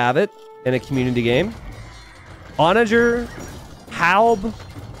 Happy to have it in a community game. Onager, Halb.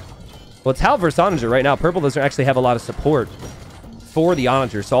 Well, it's Halb versus Onager right now. Purple doesn't actually have a lot of support for the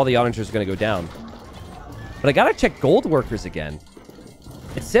Onager, so all the Onagers are going to go down. But I gotta check gold workers again.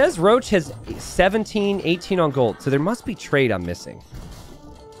 It says Roach has 17, 18 on gold, so there must be trade I'm missing.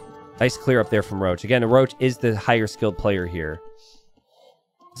 Nice clear up there from Roach. Again, Roach is the higher skilled player here.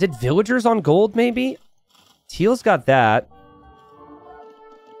 Is it villagers on gold, maybe? Teal's got that.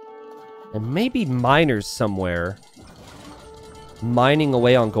 And maybe miners somewhere mining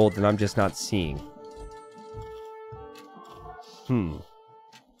away on gold that I'm just not seeing.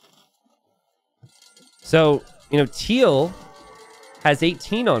 So, you know, Teal has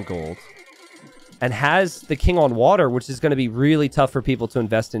 18 on gold and has the king on water, which is going to be really tough for people to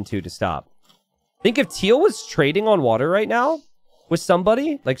invest into to stop. I think if Teal was trading on water right now with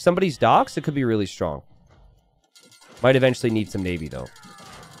somebody, like somebody's docks, it could be really strong. Might eventually need some navy, though.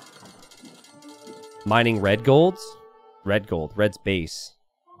 Mining red golds? Red gold. Red's base.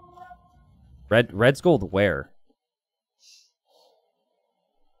 Red's gold where?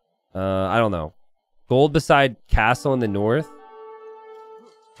 I don't know. Gold beside castle in the north?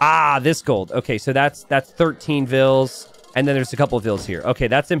 Ah, this gold. Okay, so that's 13 vills. And then there's a couple of vills here. Okay,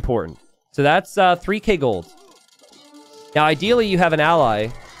 that's important. So that's 3k gold. Now, ideally, you have an ally.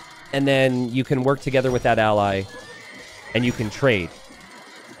 And then you can work together with that ally. And you can trade.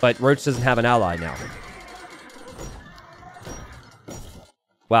 But Roach doesn't have an ally now.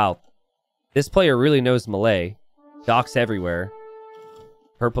 Wow. This player really knows melee. Docks everywhere.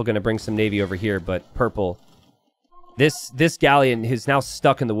 Purple gonna bring some navy over here, but purple... This galleon is now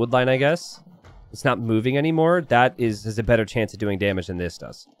stuck in the woodline, I guess. It's not moving anymore. That has a better chance of doing damage than this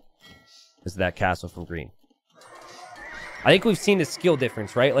does. This is that castle from green. I think we've seen a skill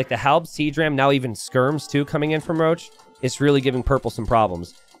difference, right? Like the Halb, Siege Ram, now even Skirms too coming in from Roach. It's really giving purple some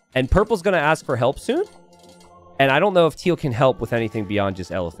problems. And purple's gonna ask for help soon. And I don't know if Teal can help with anything beyond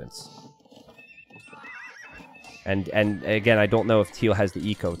just elephants. And again, I don't know if Teal has the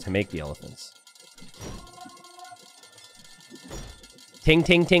eco to make the elephants. Ting,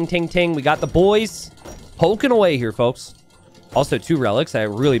 ting, ting, ting, ting. We got the boys poking away here, folks. Also, 2 relics. A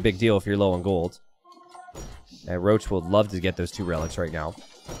really big deal if you're low on gold. And Roach would love to get those 2 relics right now.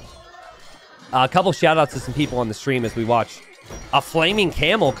 A couple shout-outs to some people on the stream as we watch a flaming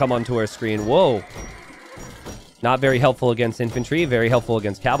camel come onto our screen. Whoa. Not very helpful against infantry. Very helpful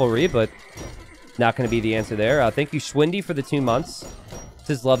against cavalry, but... not going to be the answer there. Thank you, Schwindy, for the 2 months.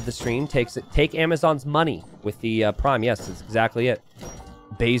 Says, love the stream. Take Amazon's money with the Prime. Yes, that's exactly it.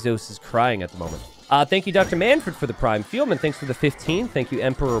 Bezos is crying at the moment. Thank you, Dr. Manfred, for the Prime. Fieldman, thanks for the 15. Thank you,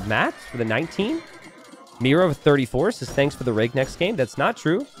 Emperor Matt, for the 19. Mira with 34 says, thanks for the rig next game. That's not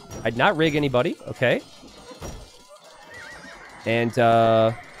true. I'd not rig anybody. Okay. And,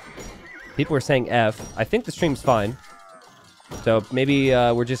 people are saying F. I think the stream's fine. So maybe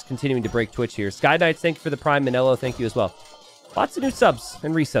we're just continuing to break Twitch here. Sky Knights, thank you for the Prime. Manello, thank you as well. Lots of new subs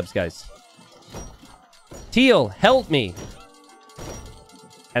and resubs, guys. Teal, help me.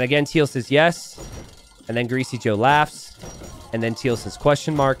 And again, Teal says yes. And then Greasy Joe laughs. And then Teal says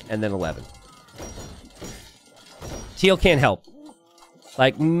question mark. And then 11. Teal can't help.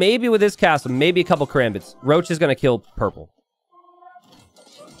 Like, maybe with this castle, maybe a couple Karambits. Roach is going to kill purple.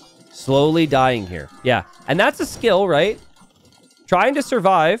 Slowly dying here. Yeah. And that's a skill, right? Trying to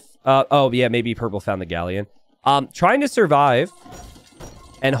survive. Oh, yeah, maybe purple found the galleon. Trying to survive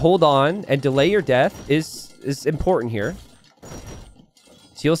and hold on and delay your death is important here.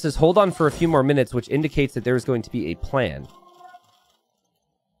 Teal says, hold on for a few more minutes, which indicates that there is going to be a plan.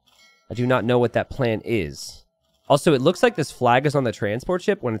 I do not know what that plan is. Also, it looks like this flag is on the transport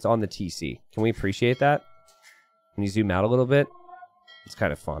ship when it's on the TC. Can we appreciate that? Can you zoom out a little bit? It's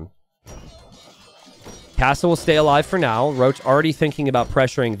kind of fun. Castle will stay alive for now. Roach already thinking about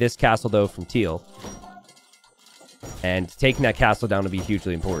pressuring this castle, though, from Teal. And taking that castle down would be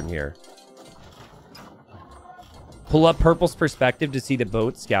hugely important here. Pull up Purple's perspective to see the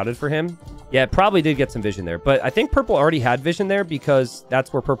boat scouted for him. Yeah, it probably did get some vision there. But I think Purple already had vision there because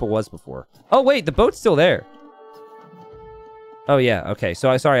that's where Purple was before. Oh, wait, the boat's still there. Oh, yeah, okay.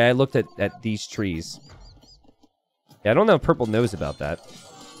 So, sorry, I looked at these trees. Yeah, I don't know if Purple knows about that.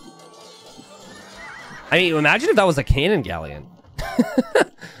 I mean, imagine if that was a cannon galleon.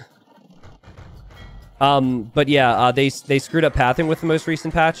 But yeah, they screwed up pathing with the most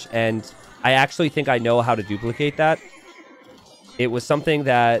recent patch, and I actually think I know how to duplicate that. It was something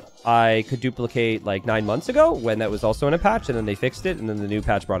that I could duplicate like 9 months ago when that was also in a patch, and then they fixed it, and then the new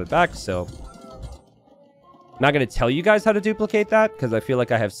patch brought it back, so... I'm not going to tell you guys how to duplicate that, because I feel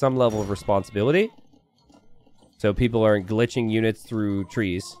like I have some level of responsibility. So people aren't glitching units through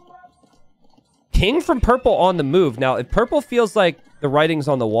trees. King from Purple on the move. Now, if Purple feels like the writing's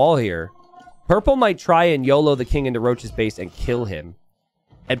on the wall here, Purple might try and YOLO the king into Roach's base and kill him.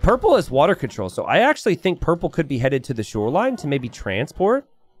 And Purple has water control, so I actually think Purple could be headed to the shoreline to maybe transport.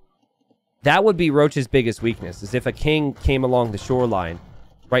 That would be Roach's biggest weakness, is if a king came along the shoreline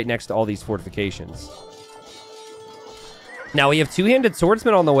right next to all these fortifications. Now, we have two-handed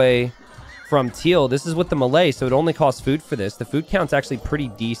swordsman on the way from Teal. This is with the melee, so it only costs food for this. The food count's actually pretty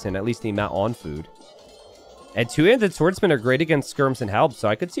decent, at least the amount on food. And two-handed swordsmen are great against skirms and halbs, so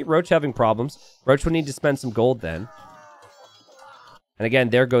I could see Roach having problems. Roach would need to spend some gold then. And again,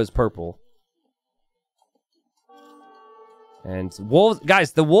 there goes Purple. And wolves,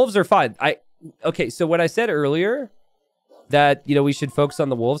 guys, the wolves are fine. Okay, so when I said earlier that, you know, we should focus on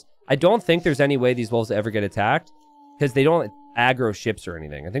the wolves, I don't think there's any way these wolves ever get attacked because they don't aggro ships or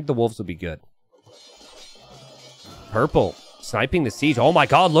anything. I think the wolves will be good. Purple sniping the siege. Oh my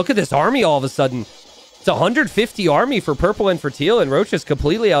god, look at this army all of a sudden. It's 150 army for Purple and for Teal, and Roach is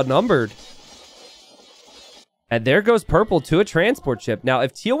completely outnumbered. And there goes Purple to a transport ship. Now,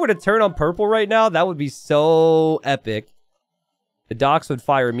 if Teal were to turn on Purple right now, that would be so epic. The docks would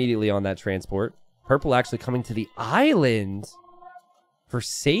fire immediately on that transport. Purple actually coming to the island for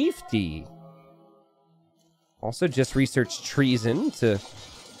safety. Also just researched treason to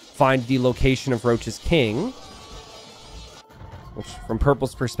find the location of Roach's king. Which, from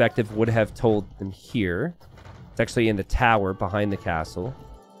Purple's perspective, would have told them here. It's actually in the tower behind the castle.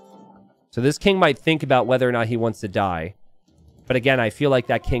 So this king might think about whether or not he wants to die. But again, I feel like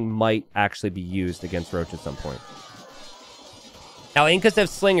that king might actually be used against Roach at some point. Now, Incas have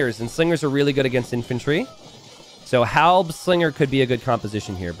slingers, and slingers are really good against infantry. So Halb Slinger could be a good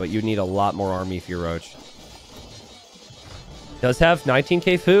composition here, but you need a lot more army if you're Roach. Does have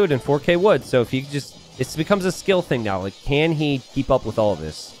 19k food and 4k wood, so if he just... It becomes a skill thing now. Like, can he keep up with all of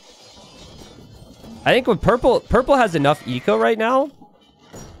this? I think with Purple has enough eco right now.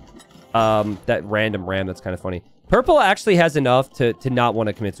 That random ram, that's kind of funny. Purple actually has enough to not want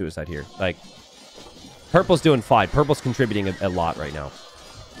to commit suicide here. Like, Purple's doing fine. Purple's contributing a lot right now.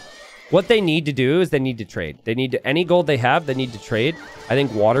 What they need to do is they need to trade. They need to... Any gold they have, they need to trade. I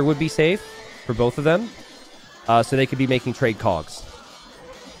think water would be safe for both of them. So they could be making trade cogs.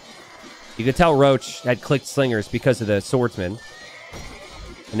 You could tell Roach had clicked slingers because of the swordsman.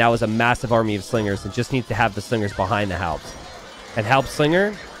 And now is a massive army of slingers and just needs to have the slingers behind the Halbs. And Halb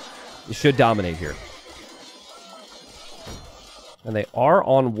Slinger should dominate here. And they are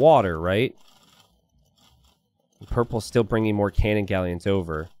on water, right? And Purple's still bringing more cannon galleons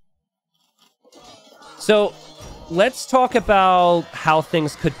over. So, let's talk about how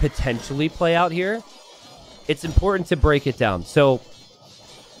things could potentially play out here. It's important to break it down. So,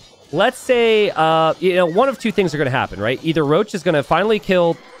 let's say, you know, one of two things are going to happen, right? Either Roach is going to finally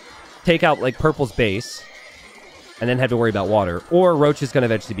take out, like, Purple's base, and then have to worry about water, or Roach is going to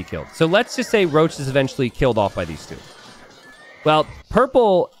eventually be killed. So let's just say Roach is eventually killed off by these two. Well,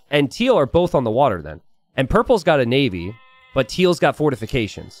 Purple and Teal are both on the water then. And Purple's got a navy, but Teal's got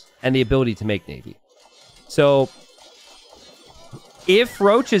fortifications and the ability to make navy. So, if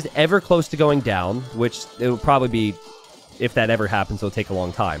Roach is ever close to going down, which it will probably be, if that ever happens, it'll take a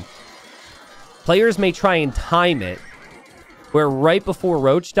long time. Players may try and time it where right before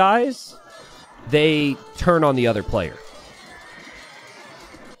Roach dies, they turn on the other player.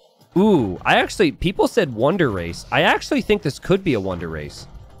 Ooh, people said Wonder Race. I actually think this could be a Wonder Race.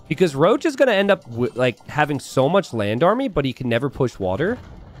 Because Roach is going to end up like having so much land army, but he can never push water.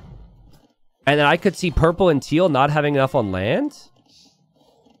 And then I could see Purple and Teal not having enough on land.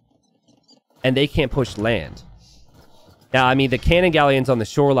 And they can't push land. Now, I mean, the cannon galleons on the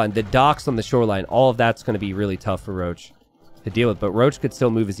shoreline, the docks on the shoreline, all of that's going to be really tough for Roach. to deal with, but Roach could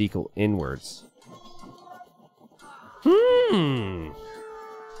still move his equal inwards.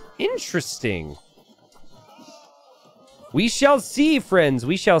 Interesting. We shall see, friends.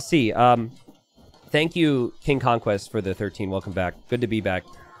 We shall see. Thank you, King Conquest, for the 13. Welcome back. Good to be back.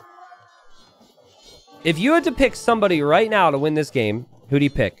 If you had to pick somebody right now to win this game, who do you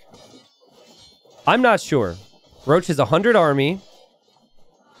pick? I'm not sure. Roach has 100 army,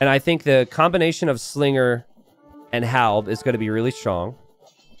 and I think the combination of Slinger and Halb is going to be really strong.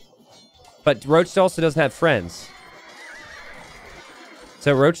 But Roach also doesn't have friends.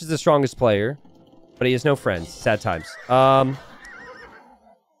 So Roach is the strongest player, but he has no friends. Sad times.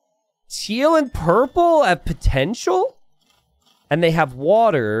 Teal and purple have potential, and they have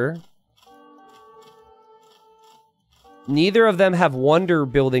water. Neither of them have wonder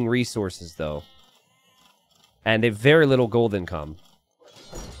building resources, though. And they have very little gold income.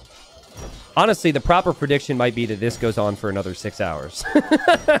 Honestly, the proper prediction might be that this goes on for another 6 hours.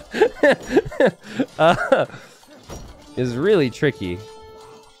 It's really tricky.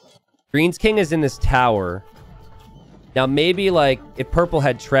 Green's king is in this tower. Now, maybe, like, if purple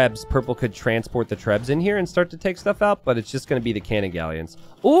had trebs, purple could transport the trebs in here and start to take stuff out, but it's just going to be the cannon galleons.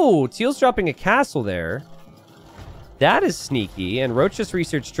 Ooh, teal's dropping a castle there. That is sneaky, and Roach just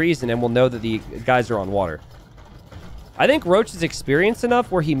researched trees, and then we'll know that the guys are on water. I think Roach is experienced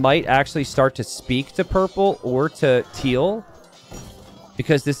enough where he might actually start to speak to purple or to teal,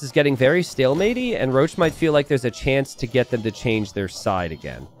 because this is getting very stalematey, and Roach might feel like there's a chance to get them to change their side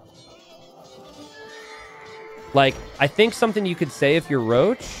again. Like, I think something you could say if you're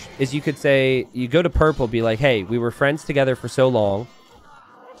Roach is you could say, you go to purple, be like, hey, we were friends together for so long.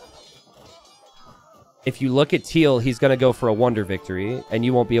 If you look at teal, he's going to go for a wonder victory, and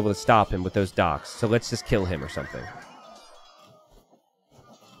you won't be able to stop him with those docks. So let's just kill him or something.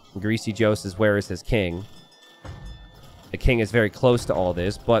 Greasy Joe says, where is his king? The king is very close to all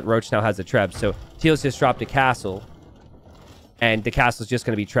this, but Roach now has a treb. So teal's just dropped a castle, and the castle's just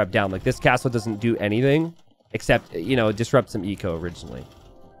going to be trebbed down. Like, this castle doesn't do anything, except, you know, disrupt some eco originally.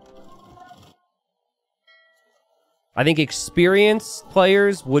 I think experienced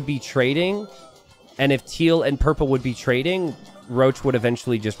players would be trading, and if teal and purple would be trading, Roach would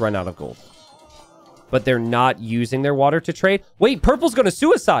eventually just run out of gold. But they're not using their water to trade. Wait, purple's going to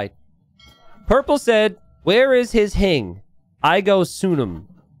suicide. Purple said, where is his hing? I go soonum.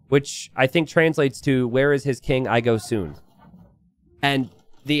 Which I think translates to, where is his king? I go soon. And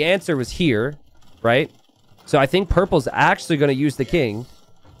the answer was here, right? So I think purple's actually going to use the king.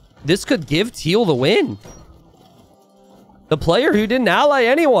 This could give teal the win. The player who didn't ally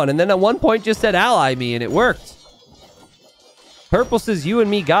anyone, and then at one point just said, ally me, and it worked. Purple says, you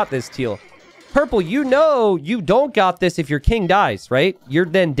and me got this, teal. Purple, you know you don't got this if your king dies, right? You're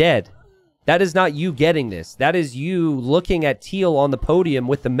then dead. That is not you getting this. That is you looking at teal on the podium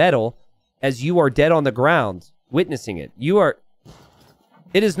with the medal as you are dead on the ground, witnessing it. You are...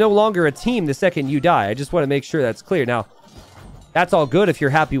 It is no longer a team the second you die. I just want to make sure that's clear. Now, that's all good if you're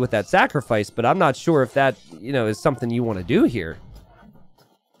happy with that sacrifice, but I'm not sure if that, you know, is something you want to do here.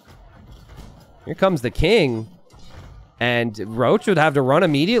 Here comes the king. And Roach would have to run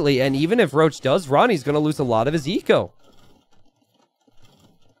immediately. And even if Roach does run, he's going to lose a lot of his eco.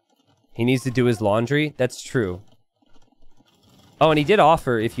 He needs to do his laundry. That's true. Oh, and he did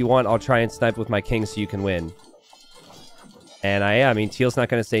offer, if you want, I'll try and snipe with my king so you can win. And I mean, teal's not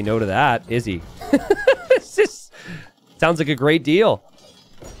going to say no to that, is he? It's just... Sounds like a great deal.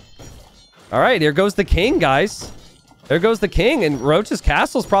 All right, here goes the king, guys. There goes the king, and Roach's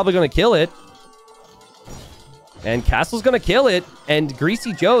castle's probably going to kill it. And castle's going to kill it, and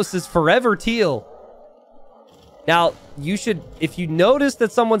Greasy Joe says forever teal. Now, you should, if you notice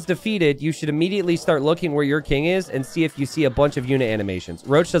that someone's defeated, you should immediately start looking where your king is and see if you see a bunch of unit animations.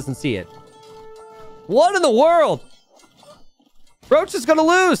 Roach doesn't see it. What in the world? Roach is going to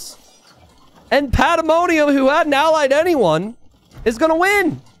lose. And Pandemonium, who hadn't allied anyone, is going to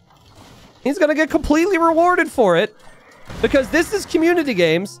win. He's going to get completely rewarded for it. Because this is community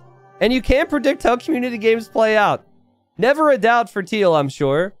games, and you can't predict how community games play out. Never a doubt for teal, I'm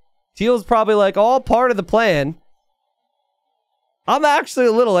sure. Teal's probably like, all part of the plan. I'm actually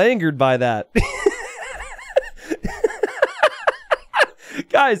a little angered by that.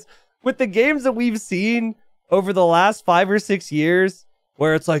 Guys, with the games that we've seen over the last 5 or 6 years,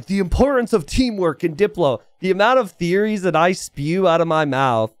 where it's like the importance of teamwork in Diplo, the amount of theories that I spew out of my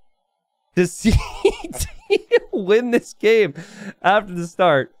mouth to see teal win this game after the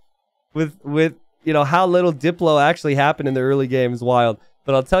start with you know, how little Diplo actually happened in the early game is wild.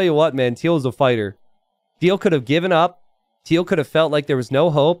 But I'll tell you what, man, teal is a fighter. Teal could have given up. Teal could have felt like there was no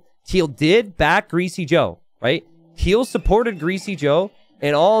hope. Teal did back Greasy Joe, right? Teal supported Greasy Joe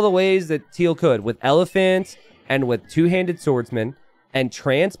in all the ways that Teal could, with Elephant and with Two-Handed Swordsman, and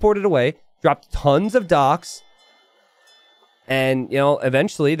transported away, dropped tons of docks, and, you know,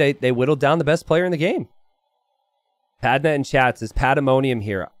 eventually they whittled down the best player in the game. Padna in chat says, Pandemonium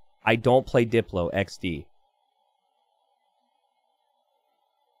here. I don't play Diplo XD.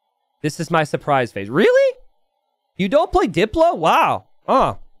 This is my surprise face. Really? You don't play Diplo? Wow.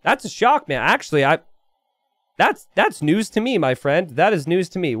 Oh, that's a shock, man. Actually, that's news to me, my friend. That is news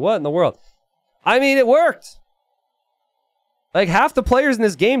to me. What in the world? I mean, it worked. Like, half the players in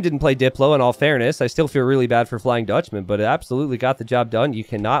this game didn't play Diplo, in all fairness. I still feel really bad for Flying Dutchman, but it absolutely got the job done. You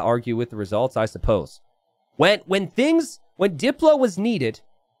cannot argue with the results, I suppose. When Diplo was needed,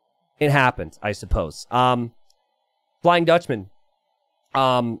 it happened, I suppose. Flying Dutchman.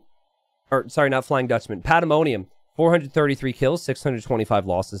 Or, sorry, not Flying Dutchman. Pandemonium. 433 kills, 625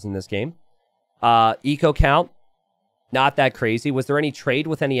 losses in this game. Eco count, not that crazy. Was there any trade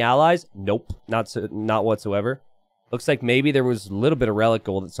with any allies? Nope, not whatsoever. Looks like maybe there was a little bit of relic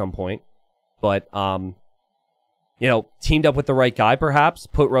gold at some point. But, you know, teamed up with the right guy, perhaps.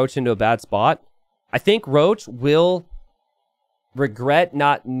 Put Roach into a bad spot. I think Roach will regret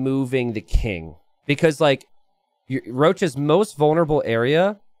not moving the king. Because, like, Roach's most vulnerable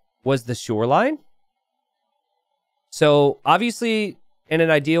area was the shoreline. So, obviously, in an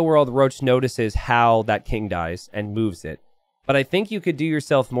ideal world, Roach notices how that king dies and moves it. But I think you could do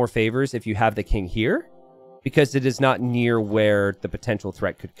yourself more favors if you have the king here, because it is not near where the potential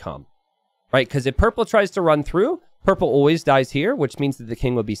threat could come. Right? Because if purple tries to run through, purple always dies here, which means that the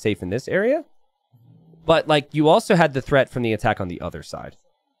king would be safe in this area. But, like, you also had the threat from the attack on the other side.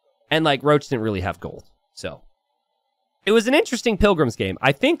 And, like, Roach didn't really have gold. So, it was an interesting Pilgrims game.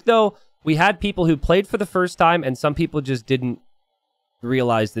 I think, though, we had people who played for the first time, and some people just didn't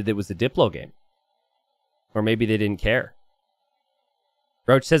realize that it was a Diplo game. Or maybe they didn't care.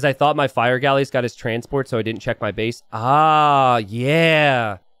 Roach says, I thought my fire galleys got his transport, so I didn't check my base. Ah,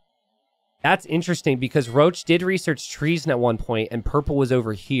 yeah. That's interesting, because Roach did research treason at one point, and purple was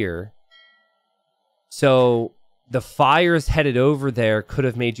over here. So the fires headed over there could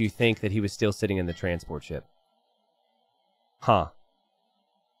have made you think that he was still sitting in the transport ship. Huh.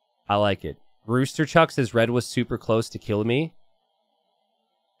 I like it. Rooster Chuck says red was super close to killing me.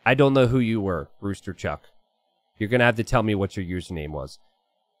 I don't know who you were, Rooster Chuck. You're going to have to tell me what your username was.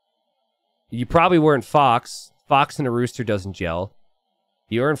 You probably weren't Fox. Fox and a rooster doesn't gel.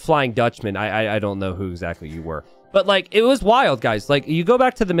 You weren't Flying Dutchman. I don't know who exactly you were. But, like, it was wild, guys. Like, you go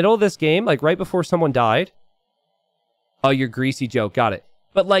back to the middle of this game, like, right before someone died. Oh, you're Greasy Joe. Got it.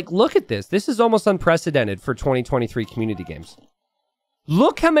 But, like, look at this. This is almost unprecedented for 2023 community games.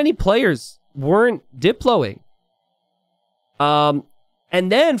 Look how many players weren't Diploing. And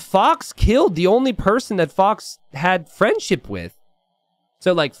then Fox killed the only person that Fox had friendship with.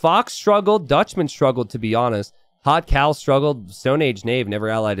 So, like, Fox struggled. Dutchman struggled, to be honest. Hot Cal struggled. Stone Age Knave never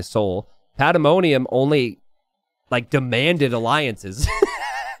allied a soul. Pandemonium only, like, demanded alliances.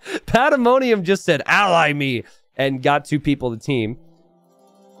 Pandemonium just said, ally me, and got 2 people the team.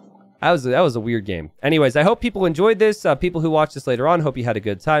 That was a weird game. Anyways, I hope people enjoyed this. People who watch this later on, hope you had a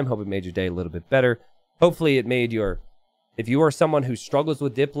good time. Hope it made your day a little bit better. Hopefully it made your... If you are someone who struggles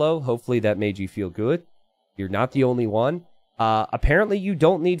with Diplo, hopefully that made you feel good. You're not the only one. Apparently you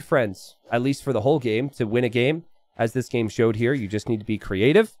don't need friends, at least for the whole game, to win a game. As this game showed here, you just need to be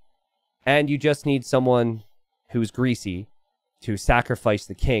creative. And you just need someone who's greasy to sacrifice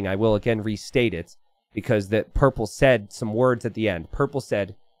the king. I will again restate it, because that Purple said some words at the end. Purple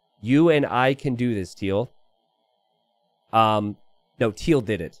said, you and I can do this, Teal. No, Teal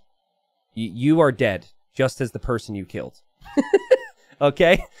did it. You are dead, just as the person you killed.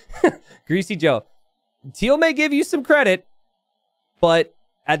 Okay? Greasy Joe. Teal may give you some credit, but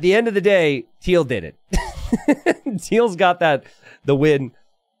at the end of the day, Teal did it. Teal's got the win,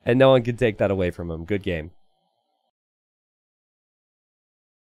 and no one can take that away from him. Good game.